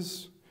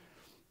hears,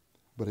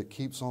 but it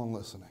keeps on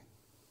listening.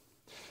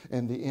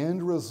 And the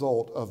end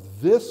result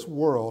of this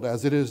world,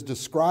 as it is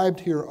described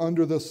here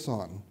under the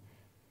sun,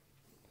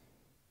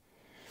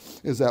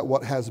 is that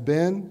what has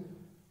been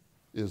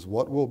is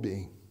what will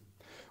be.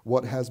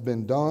 What has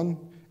been done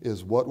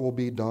is what will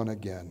be done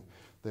again.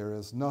 There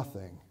is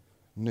nothing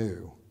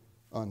new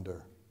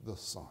under the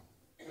sun.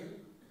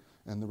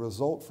 And the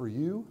result for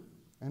you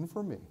and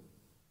for me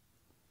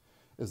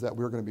is that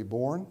we're going to be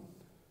born,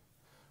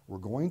 we're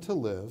going to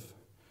live,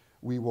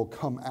 we will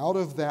come out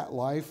of that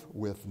life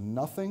with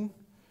nothing,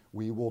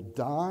 we will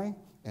die,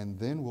 and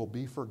then we'll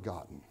be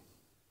forgotten.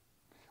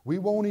 We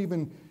won't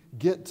even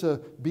get to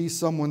be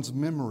someone's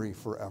memory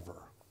forever.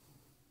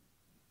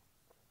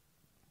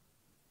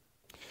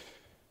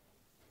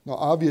 Now,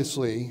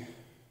 obviously,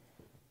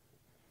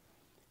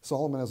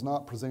 Solomon is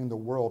not presenting the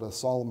world as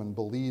Solomon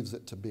believes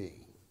it to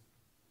be.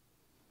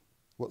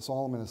 What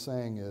Solomon is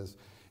saying is,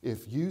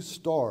 if you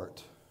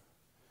start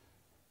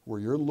where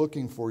you're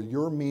looking for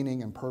your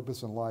meaning and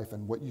purpose in life,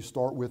 and what you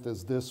start with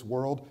is this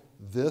world,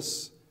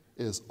 this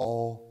is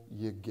all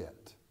you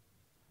get.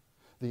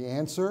 The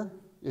answer,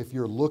 if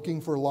you're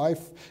looking for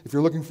life, if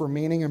you're looking for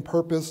meaning and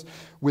purpose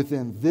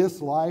within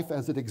this life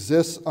as it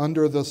exists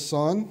under the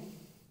sun,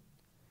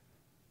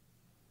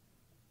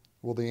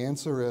 well, the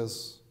answer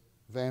is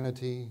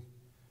vanity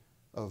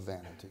of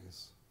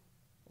vanities.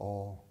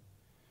 All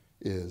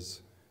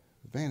is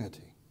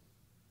vanity.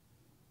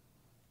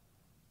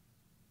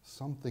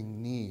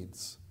 Something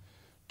needs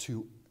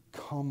to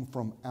come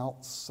from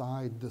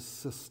outside the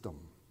system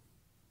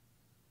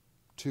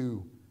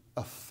to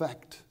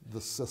affect the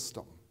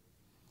system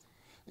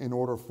in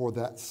order for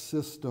that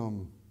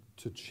system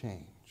to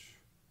change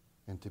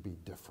and to be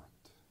different.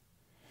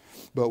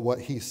 But what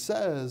he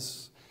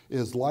says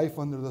is life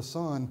under the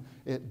sun,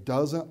 it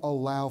doesn't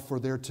allow for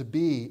there to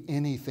be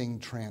anything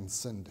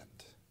transcendent.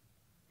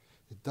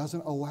 It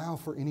doesn't allow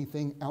for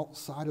anything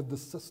outside of the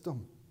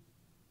system.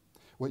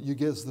 What you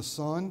get is the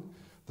sun,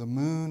 the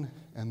moon,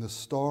 and the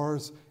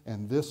stars,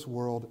 and this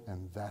world,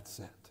 and that's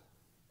it.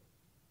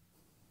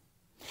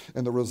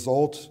 And the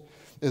result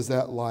is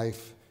that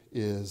life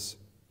is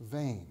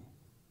vain.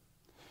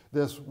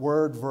 This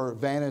word for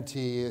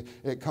vanity,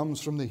 it comes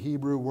from the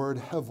Hebrew word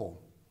hevel.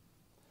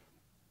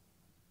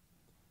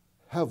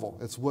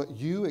 Hevel, it's what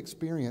you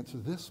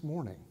experienced this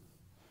morning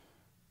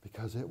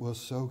because it was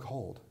so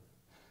cold.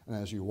 And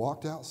as you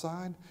walked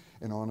outside,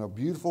 and on a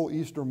beautiful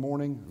Easter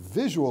morning,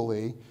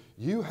 visually,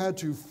 you had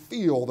to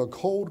feel the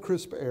cold,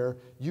 crisp air.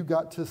 You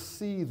got to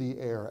see the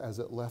air as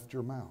it left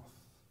your mouth,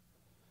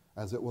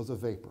 as it was a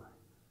vapor.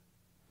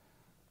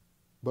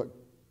 But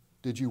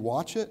did you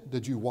watch it?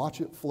 Did you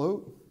watch it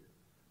float?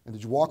 And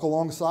did you walk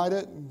alongside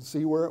it and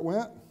see where it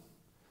went?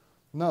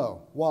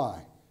 No.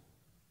 Why?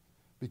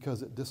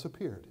 Because it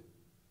disappeared.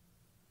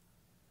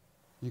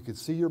 You could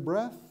see your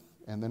breath,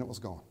 and then it was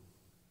gone.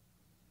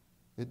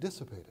 It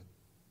dissipated.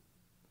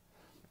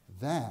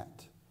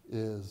 That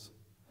is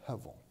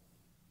hevel.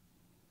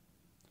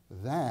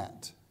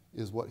 That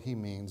is what he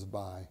means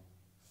by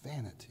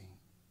vanity.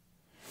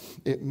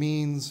 It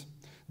means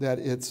that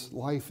its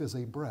life is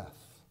a breath.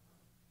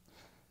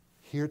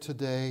 Here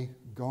today,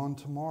 gone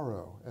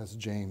tomorrow, as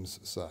James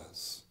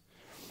says.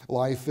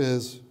 Life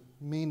is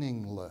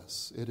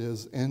meaningless. It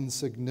is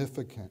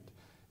insignificant.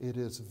 It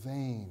is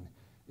vain.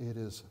 It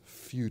is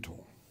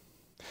futile.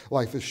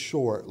 Life is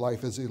short.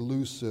 Life is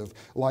elusive.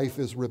 Life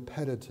is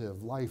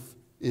repetitive. Life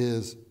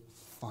is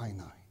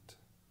finite.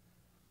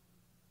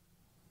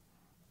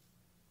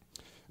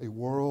 A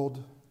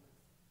world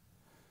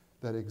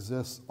that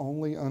exists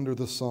only under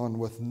the sun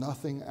with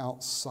nothing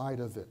outside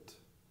of it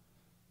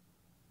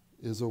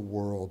is a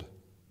world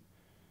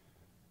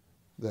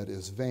that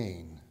is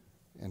vain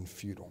and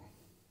futile.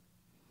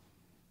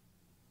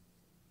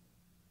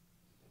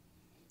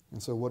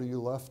 And so what are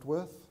you left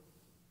with?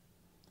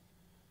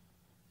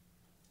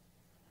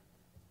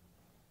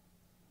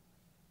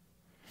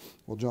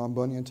 Well, John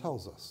Bunyan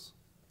tells us,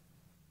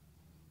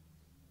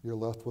 you're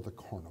left with a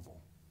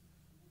carnival.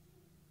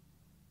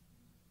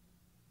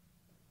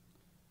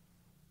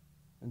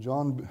 In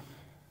John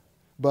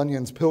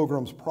Bunyan's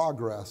Pilgrim's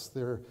Progress,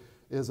 there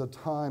is a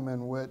time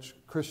in which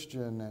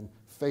Christian and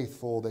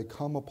faithful, they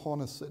come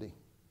upon a city.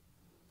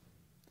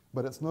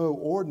 But it's no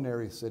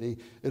ordinary city.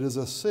 It is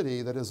a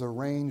city that is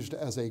arranged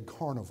as a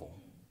carnival.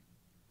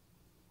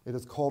 It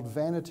is called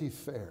Vanity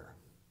Fair.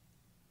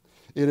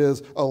 It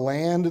is a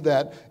land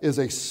that is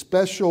a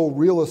special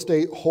real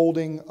estate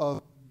holding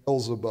of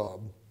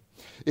Beelzebub.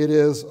 It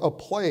is a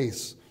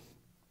place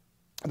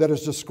that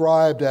is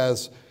described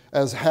as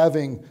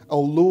having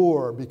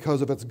allure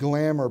because of its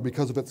glamour,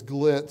 because of its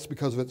glitz,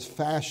 because of its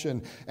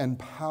fashion and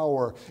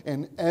power.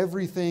 And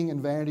everything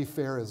in Vanity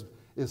Fair is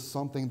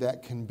something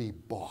that can be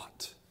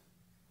bought.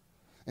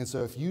 And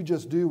so if you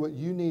just do what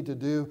you need to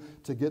do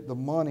to get the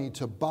money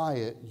to buy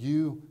it,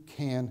 you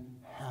can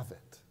have it.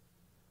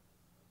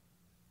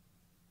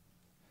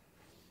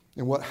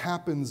 And what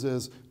happens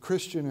is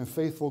Christian and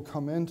faithful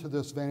come into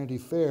this Vanity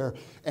Fair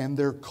and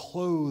their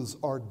clothes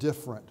are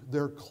different.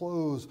 Their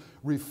clothes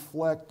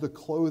reflect the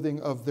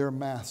clothing of their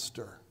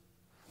master.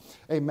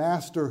 A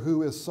master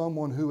who is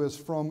someone who is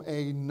from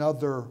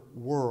another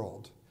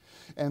world.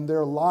 And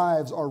their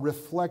lives are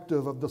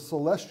reflective of the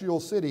celestial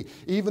city.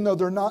 Even though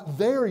they're not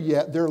there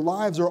yet, their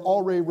lives are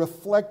already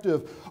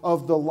reflective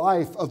of the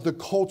life, of the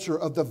culture,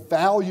 of the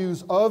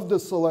values of the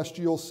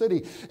celestial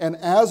city. And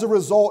as a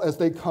result, as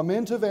they come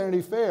into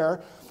Vanity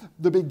Fair,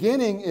 the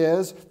beginning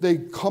is they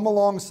come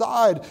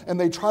alongside and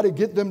they try to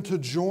get them to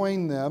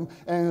join them.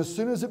 And as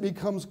soon as it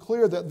becomes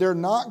clear that they're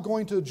not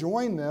going to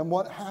join them,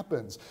 what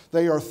happens?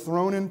 They are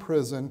thrown in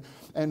prison,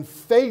 and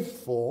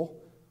faithful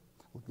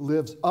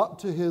lives up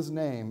to his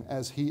name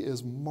as he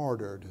is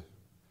martyred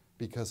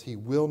because he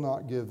will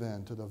not give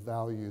in to the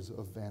values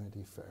of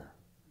Vanity Fair.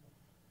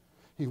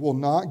 He will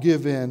not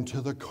give in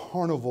to the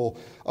carnival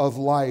of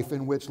life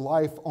in which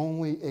life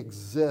only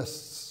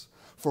exists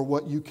for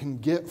what you can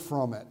get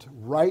from it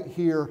right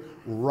here,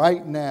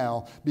 right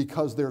now,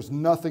 because there's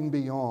nothing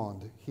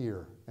beyond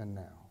here and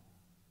now.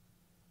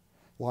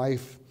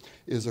 Life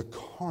is a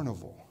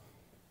carnival.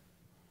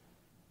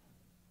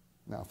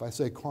 Now, if I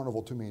say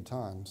carnival too many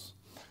times,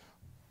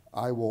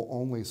 I will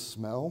only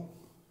smell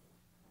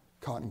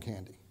cotton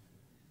candy,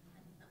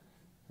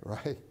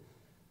 right?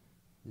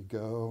 You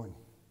go and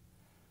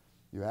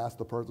you ask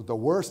the person. The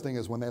worst thing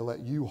is when they let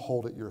you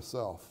hold it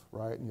yourself,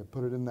 right? And you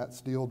put it in that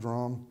steel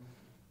drum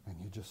and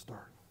you just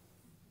start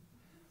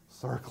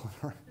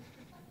circling,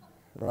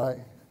 right?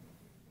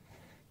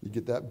 You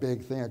get that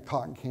big thing of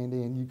cotton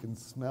candy and you can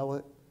smell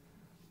it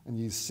and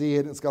you see it.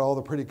 And it's got all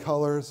the pretty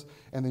colors,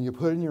 and then you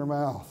put it in your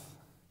mouth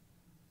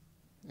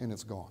and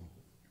it's gone.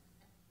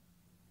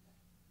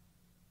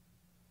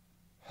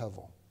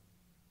 Hevel.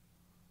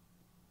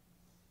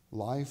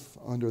 Life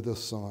under the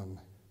sun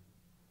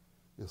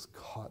is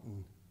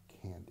cotton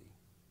candy.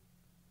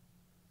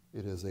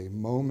 It is a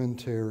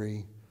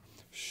momentary,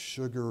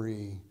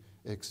 sugary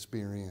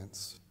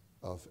experience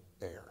of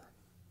air.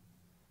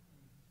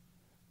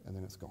 And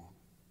then it's gone.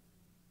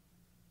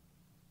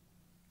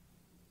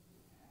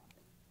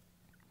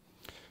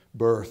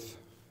 Birth,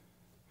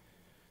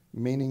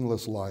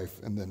 meaningless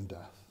life, and then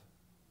death.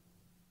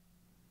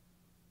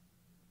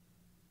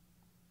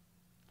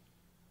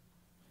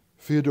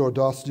 Fyodor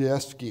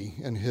Dostoevsky,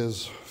 in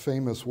his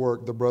famous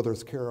work, The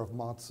Brothers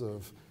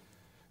Karamazov,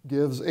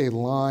 gives a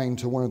line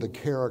to one of the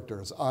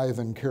characters,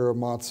 Ivan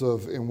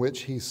Karamazov, in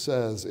which he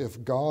says,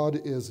 "If God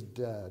is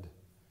dead,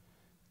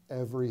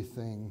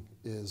 everything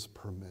is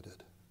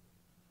permitted."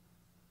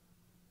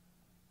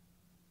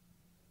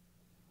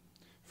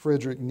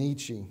 Friedrich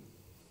Nietzsche,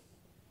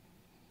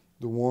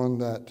 the one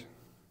that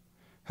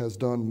has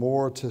done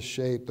more to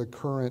shape the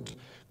current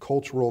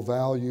cultural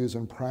values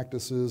and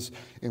practices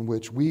in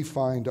which we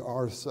find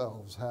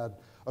ourselves, had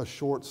a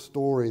short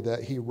story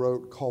that he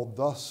wrote called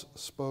Thus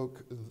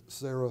Spoke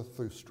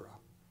Zarathustra,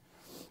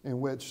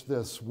 in which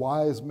this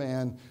wise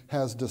man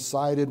has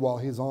decided while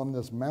he's on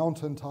this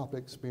mountaintop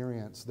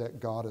experience that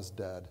God is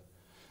dead.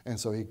 And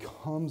so he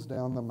comes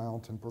down the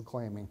mountain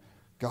proclaiming,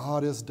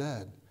 God is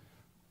dead.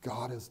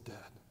 God is dead.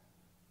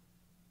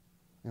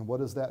 And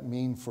what does that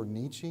mean for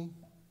Nietzsche?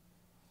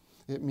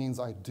 It means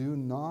I do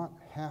not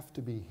have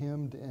to be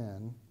hemmed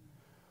in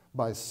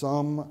by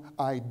some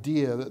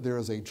idea that there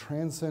is a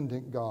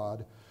transcendent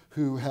God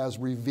who has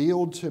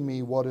revealed to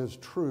me what is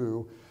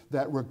true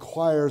that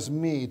requires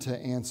me to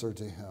answer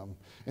to him.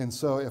 And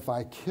so if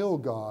I kill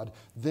God,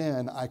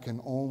 then I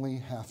can only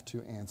have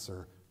to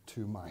answer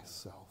to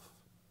myself.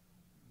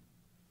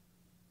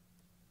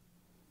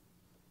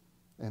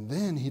 And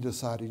then he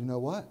decided, you know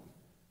what?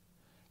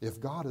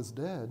 If God is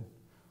dead,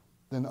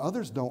 then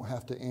others don't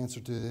have to answer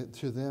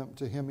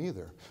to him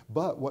either.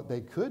 But what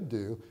they could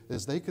do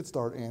is they could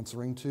start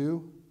answering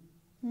to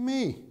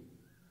me.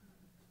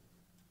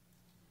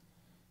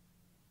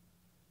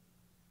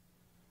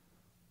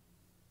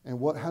 And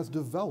what has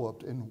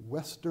developed in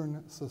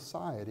Western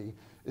society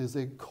is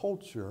a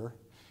culture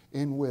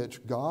in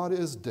which God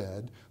is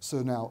dead,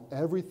 so now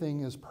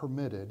everything is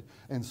permitted,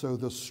 and so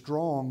the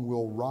strong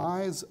will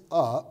rise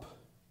up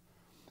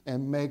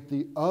and make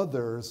the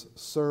others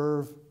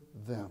serve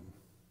them.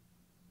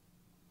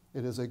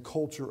 It is a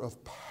culture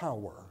of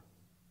power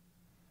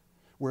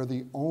where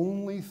the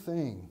only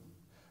thing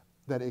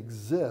that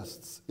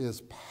exists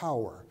is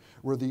power,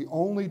 where the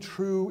only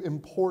true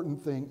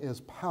important thing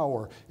is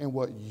power and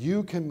what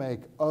you can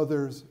make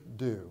others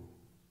do.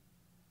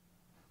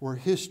 Where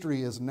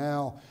history is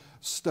now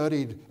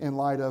studied in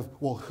light of,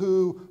 well,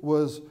 who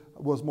was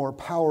more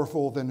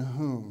powerful than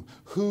whom?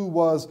 Who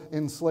was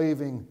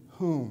enslaving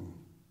whom?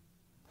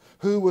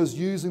 Who was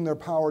using their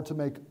power to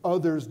make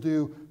others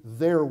do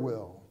their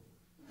will?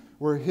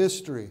 Where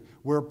history,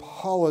 where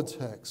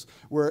politics,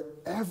 where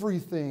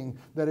everything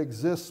that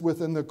exists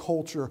within the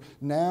culture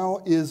now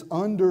is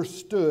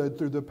understood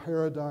through the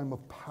paradigm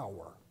of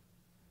power.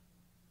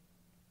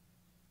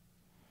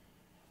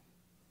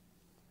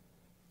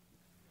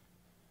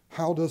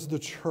 How does the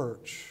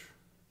church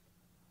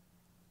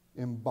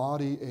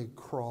embody a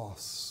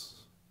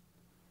cross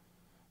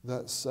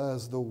that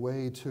says the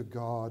way to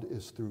God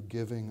is through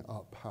giving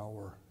up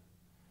power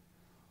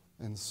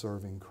and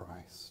serving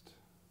Christ.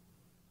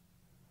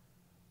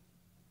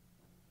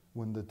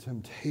 When the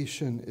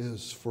temptation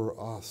is for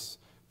us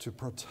to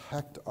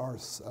protect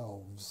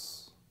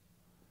ourselves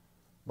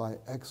by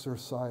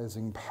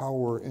exercising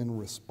power in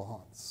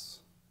response,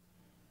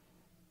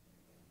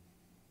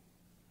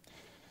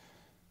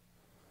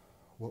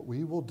 what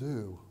we will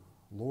do,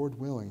 Lord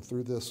willing,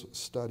 through this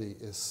study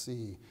is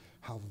see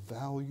how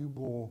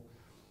valuable this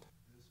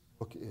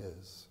book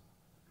is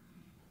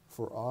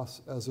for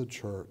us as a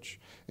church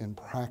in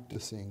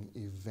practicing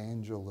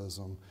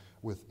evangelism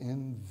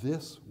within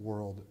this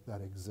world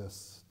that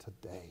exists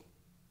today.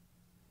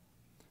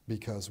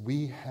 Because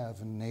we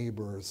have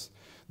neighbors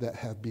that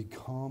have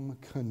become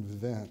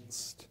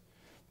convinced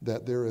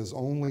that there is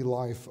only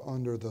life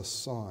under the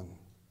sun,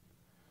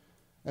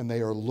 and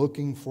they are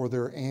looking for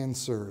their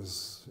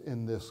answers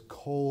in this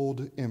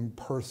cold,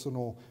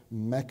 impersonal,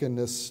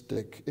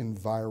 mechanistic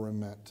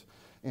environment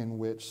in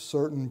which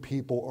certain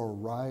people are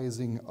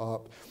rising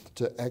up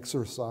to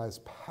exercise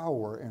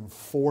power and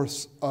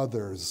force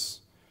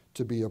others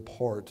to be a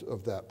part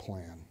of that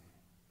plan.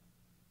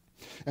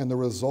 And the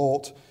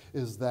result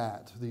is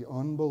that the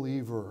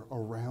unbeliever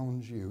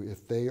around you,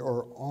 if they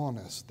are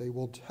honest, they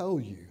will tell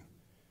you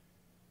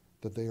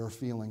that they are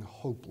feeling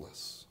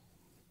hopeless,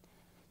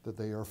 that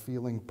they are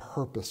feeling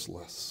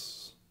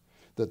purposeless,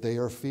 that they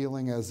are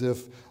feeling as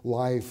if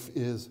life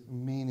is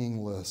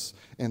meaningless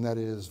and that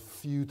it is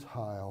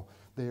futile.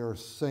 They are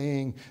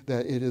saying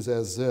that it is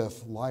as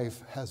if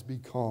life has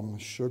become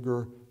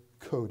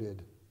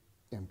sugar-coated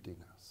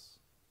emptiness.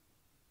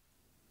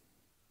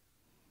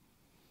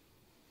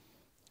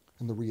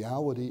 And the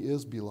reality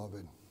is,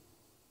 beloved,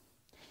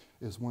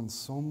 is when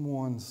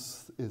someone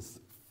is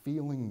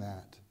feeling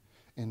that,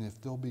 and if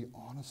they'll be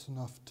honest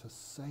enough to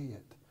say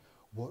it,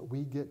 what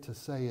we get to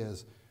say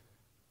is,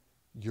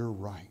 you're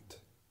right.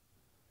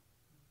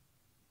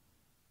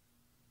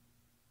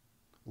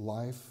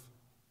 Life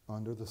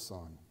under the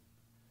sun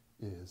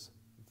is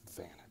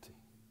vanity.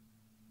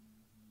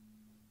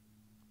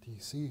 Do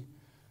you see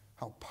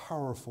how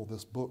powerful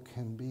this book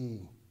can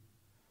be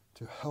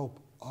to help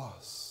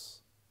us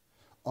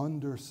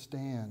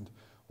understand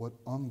what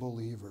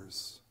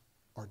unbelievers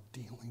are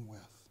dealing with?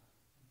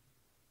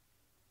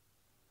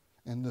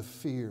 And the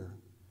fear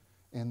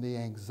and the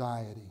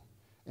anxiety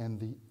and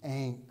the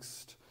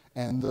angst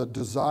and the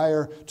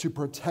desire to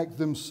protect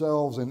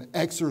themselves and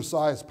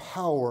exercise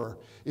power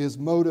is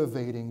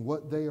motivating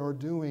what they are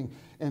doing,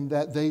 and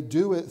that they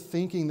do it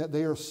thinking that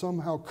they are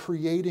somehow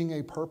creating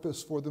a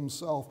purpose for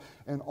themselves,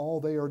 and all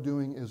they are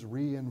doing is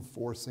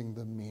reinforcing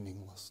the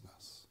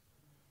meaninglessness.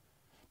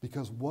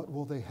 Because what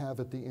will they have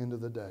at the end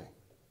of the day?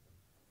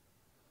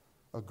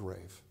 A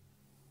grave.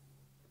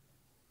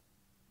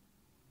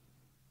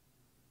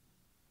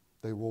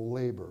 They will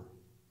labor,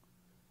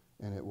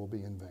 and it will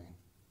be in vain.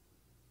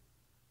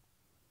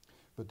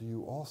 But do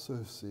you also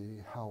see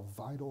how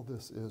vital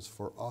this is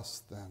for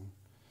us then,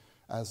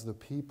 as the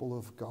people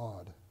of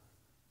God,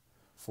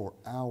 for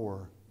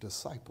our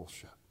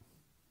discipleship?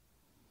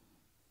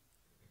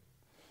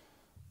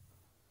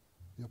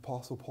 The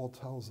Apostle Paul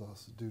tells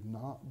us, do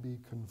not be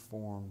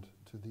conformed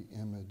to the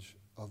image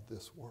of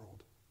this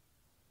world.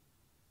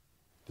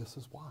 This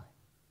is why.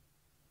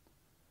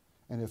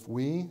 And if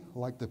we,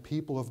 like the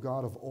people of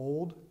God of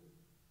old,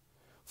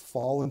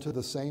 fall into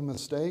the same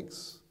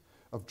mistakes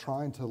of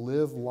trying to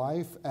live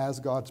life as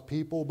God's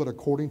people, but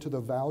according to the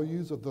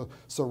values of the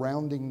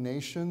surrounding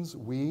nations,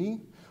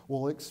 we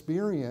will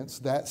experience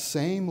that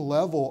same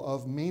level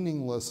of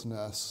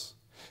meaninglessness,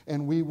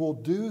 and we will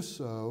do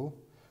so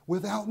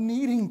without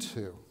needing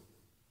to.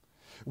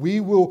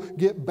 We will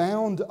get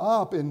bound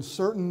up in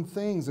certain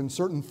things and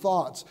certain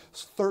thoughts,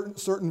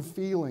 certain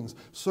feelings,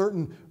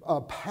 certain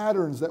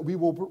patterns that we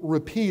will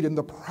repeat in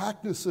the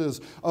practices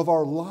of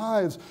our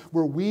lives,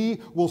 where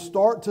we will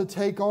start to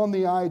take on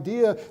the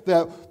idea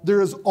that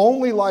there is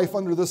only life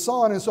under the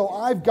sun, and so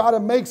I've got to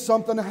make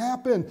something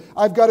happen.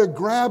 I've got to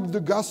grab the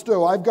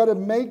gusto. I've got to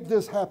make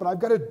this happen. I've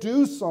got to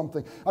do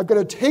something. I've got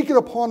to take it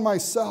upon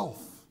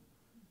myself.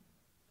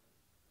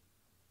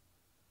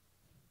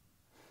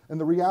 And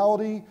the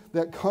reality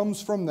that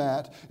comes from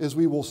that is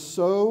we will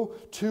sow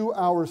to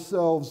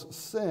ourselves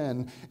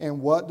sin. And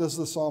what does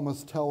the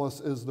psalmist tell us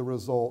is the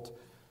result?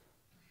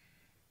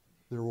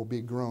 There will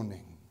be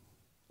groaning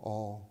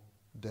all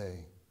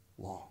day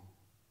long.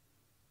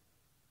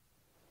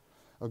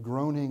 A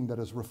groaning that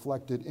is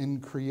reflected in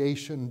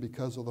creation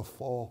because of the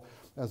fall.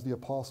 As the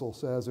apostle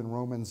says in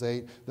Romans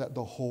 8, that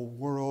the whole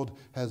world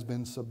has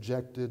been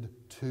subjected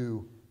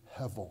to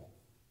hevel,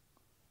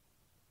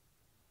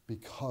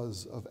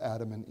 because of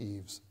Adam and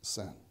Eve's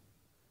sin.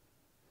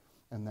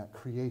 And that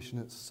creation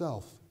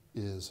itself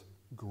is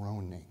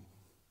groaning.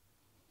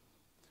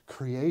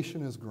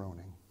 Creation is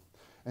groaning,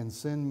 and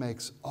sin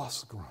makes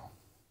us groan.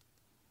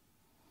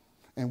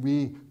 And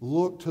we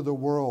look to the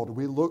world.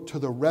 We look to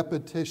the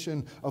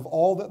repetition of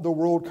all that the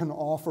world can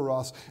offer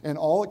us. And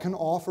all it can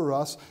offer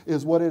us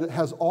is what it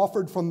has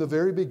offered from the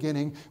very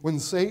beginning when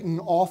Satan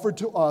offered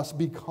to us,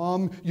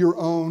 become your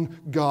own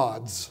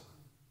gods.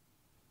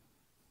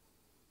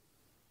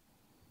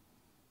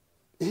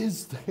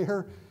 Is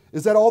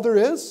that all there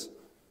is?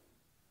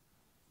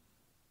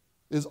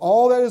 Is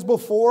all that is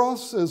before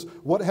us is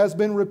what has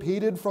been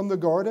repeated from the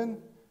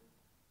garden?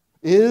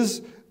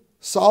 Is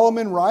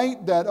Solomon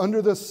right that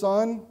under the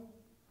sun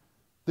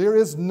there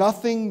is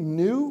nothing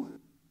new?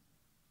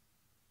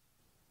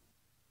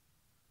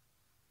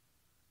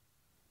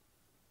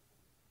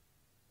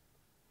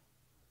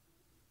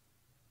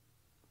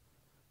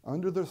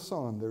 Under the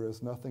sun there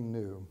is nothing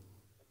new.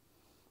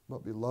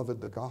 But beloved,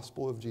 the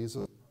gospel of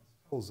Jesus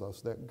tells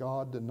us that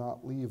God did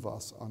not leave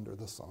us under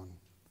the sun.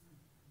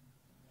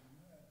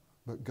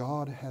 But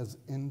God has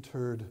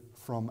entered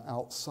from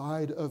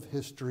outside of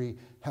history,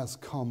 has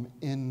come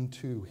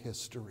into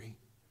history.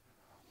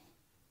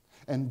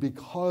 And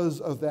because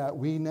of that,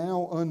 we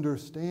now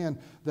understand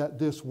that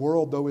this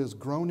world, though is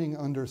groaning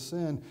under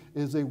sin,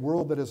 is a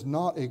world that is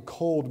not a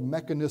cold,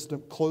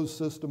 mechanistic, closed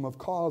system of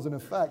cause and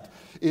effect.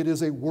 It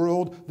is a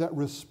world that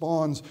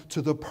responds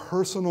to the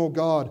personal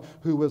God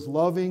who is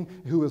loving,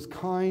 who is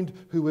kind,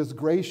 who is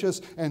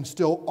gracious, and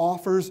still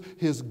offers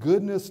His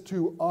goodness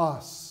to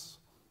us.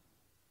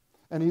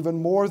 And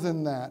even more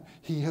than that,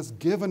 He has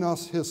given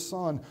us His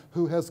Son,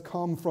 who has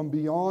come from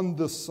beyond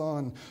the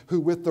sun,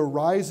 who with the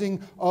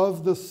rising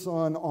of the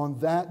sun on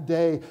that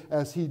day,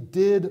 as He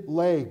did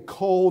lay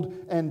cold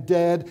and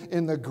dead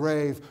in the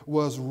grave,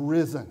 was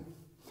risen.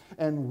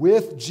 And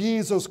with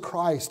Jesus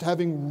Christ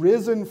having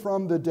risen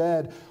from the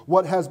dead,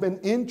 what has been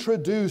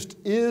introduced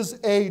is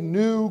a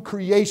new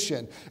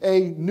creation,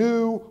 a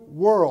new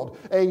world,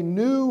 a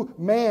new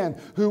man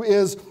who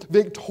is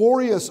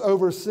victorious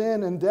over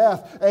sin and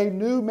death, a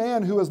new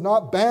man who is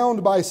not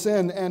bound by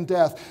sin and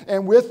death.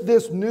 And with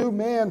this new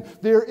man,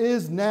 there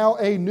is now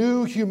a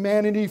new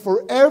humanity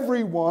for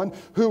everyone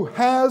who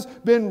has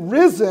been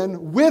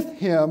risen with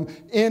Him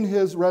in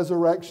His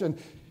resurrection.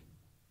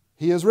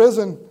 He is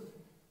risen.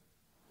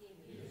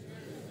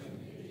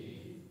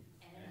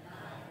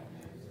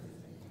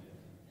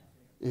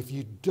 If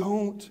you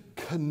don't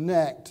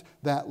connect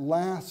that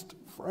last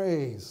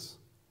phrase,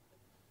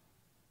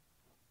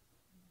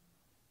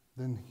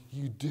 then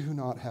you do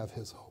not have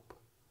His hope.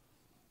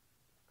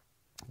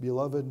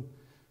 Beloved,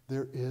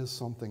 there is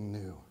something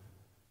new.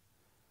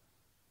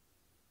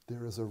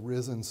 There is a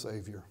risen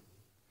Savior.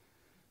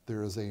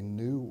 There is a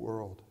new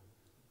world.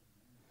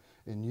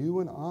 And you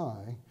and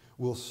I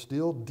will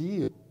still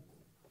deal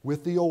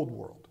with the old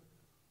world.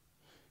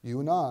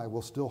 You and I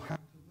will still have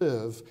to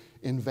live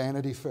in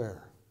Vanity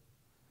Fair.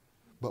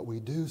 But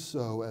we do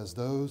so as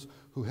those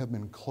who have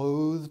been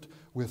clothed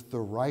with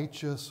the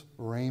righteous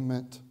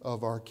raiment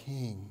of our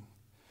King.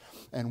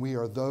 And we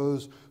are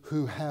those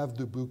who have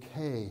the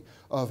bouquet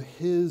of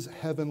His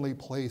heavenly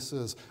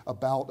places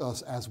about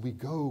us as we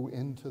go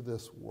into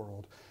this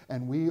world.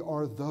 And we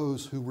are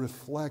those who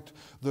reflect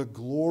the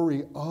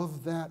glory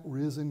of that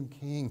risen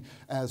King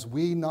as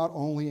we not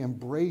only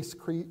embrace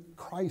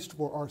Christ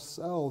for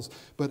ourselves,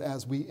 but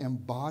as we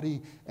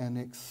embody and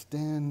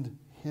extend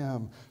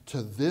Him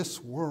to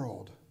this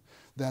world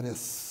that is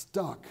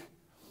stuck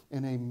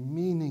in a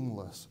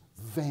meaningless,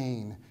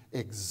 vain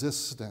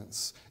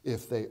existence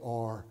if they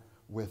are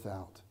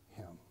without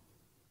Him.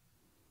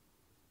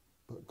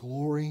 But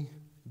glory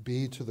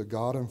be to the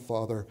God and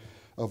Father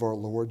of our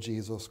Lord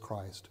Jesus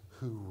Christ,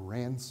 who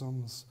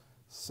ransoms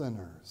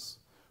sinners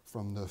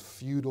from the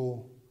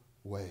futile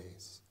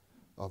ways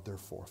of their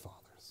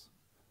forefathers.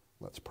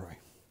 Let's pray.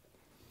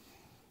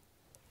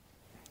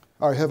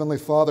 Our Heavenly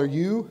Father,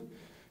 You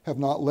have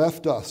not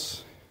left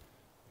us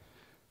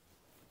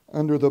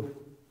under the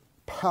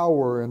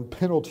power and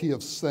penalty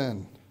of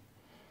sin.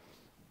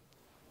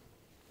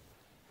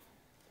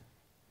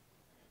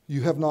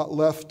 You have not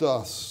left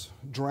us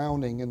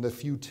drowning in the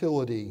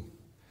futility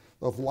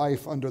of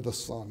life under the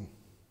sun.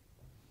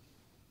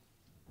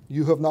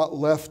 You have not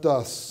left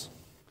us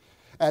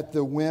at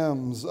the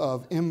whims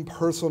of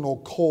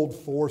impersonal cold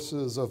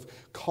forces of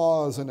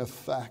cause and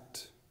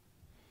effect.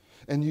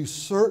 And You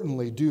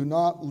certainly do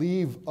not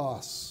leave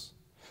us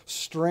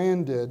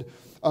stranded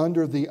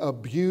under the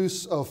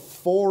abuse of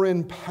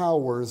foreign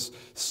powers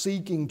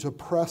seeking to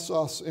press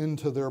us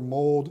into their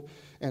mold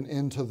and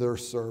into their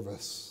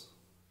service.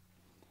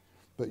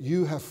 But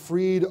You have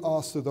freed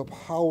us through the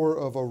power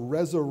of a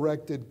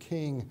resurrected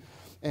King.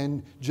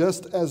 And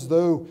just as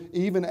though,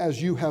 even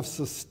as You have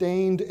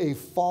sustained a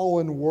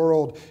fallen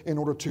world in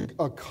order to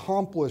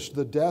accomplish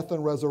the death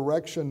and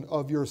resurrection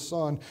of Your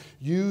Son,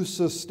 You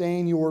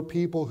sustain Your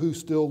people who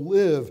still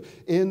live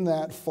in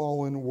that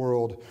fallen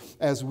world,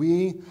 as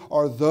we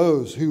are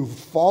those who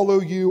follow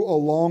You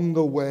along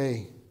the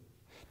way,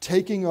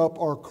 taking up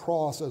our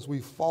cross as we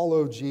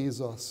follow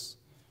Jesus,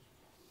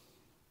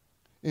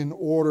 in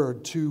order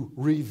to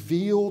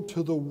reveal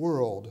to the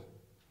world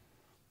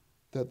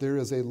that there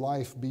is a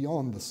life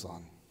beyond the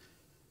sun.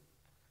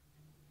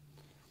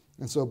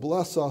 And so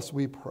bless us,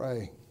 we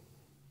pray.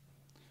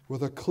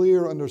 with a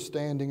clear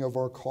understanding of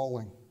our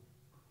calling,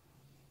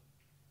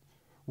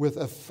 with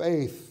a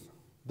faith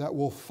that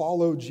will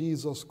follow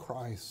Jesus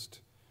Christ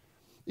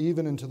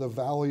even into the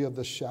valley of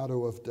the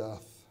shadow of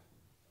death,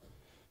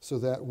 so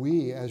that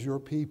we, as your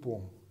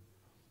people,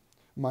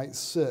 might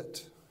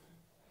sit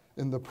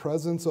in the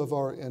presence of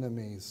our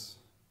enemies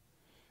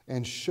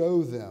and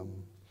show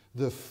them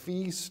the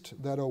feast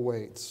that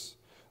awaits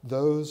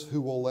those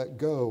who will let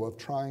go of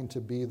trying to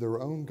be their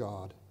own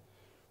God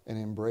and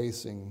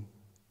embracing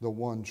the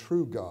one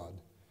true God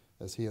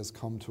as he has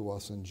come to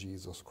us in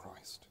Jesus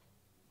Christ.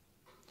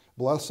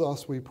 Bless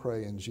us, we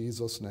pray, in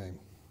Jesus' name.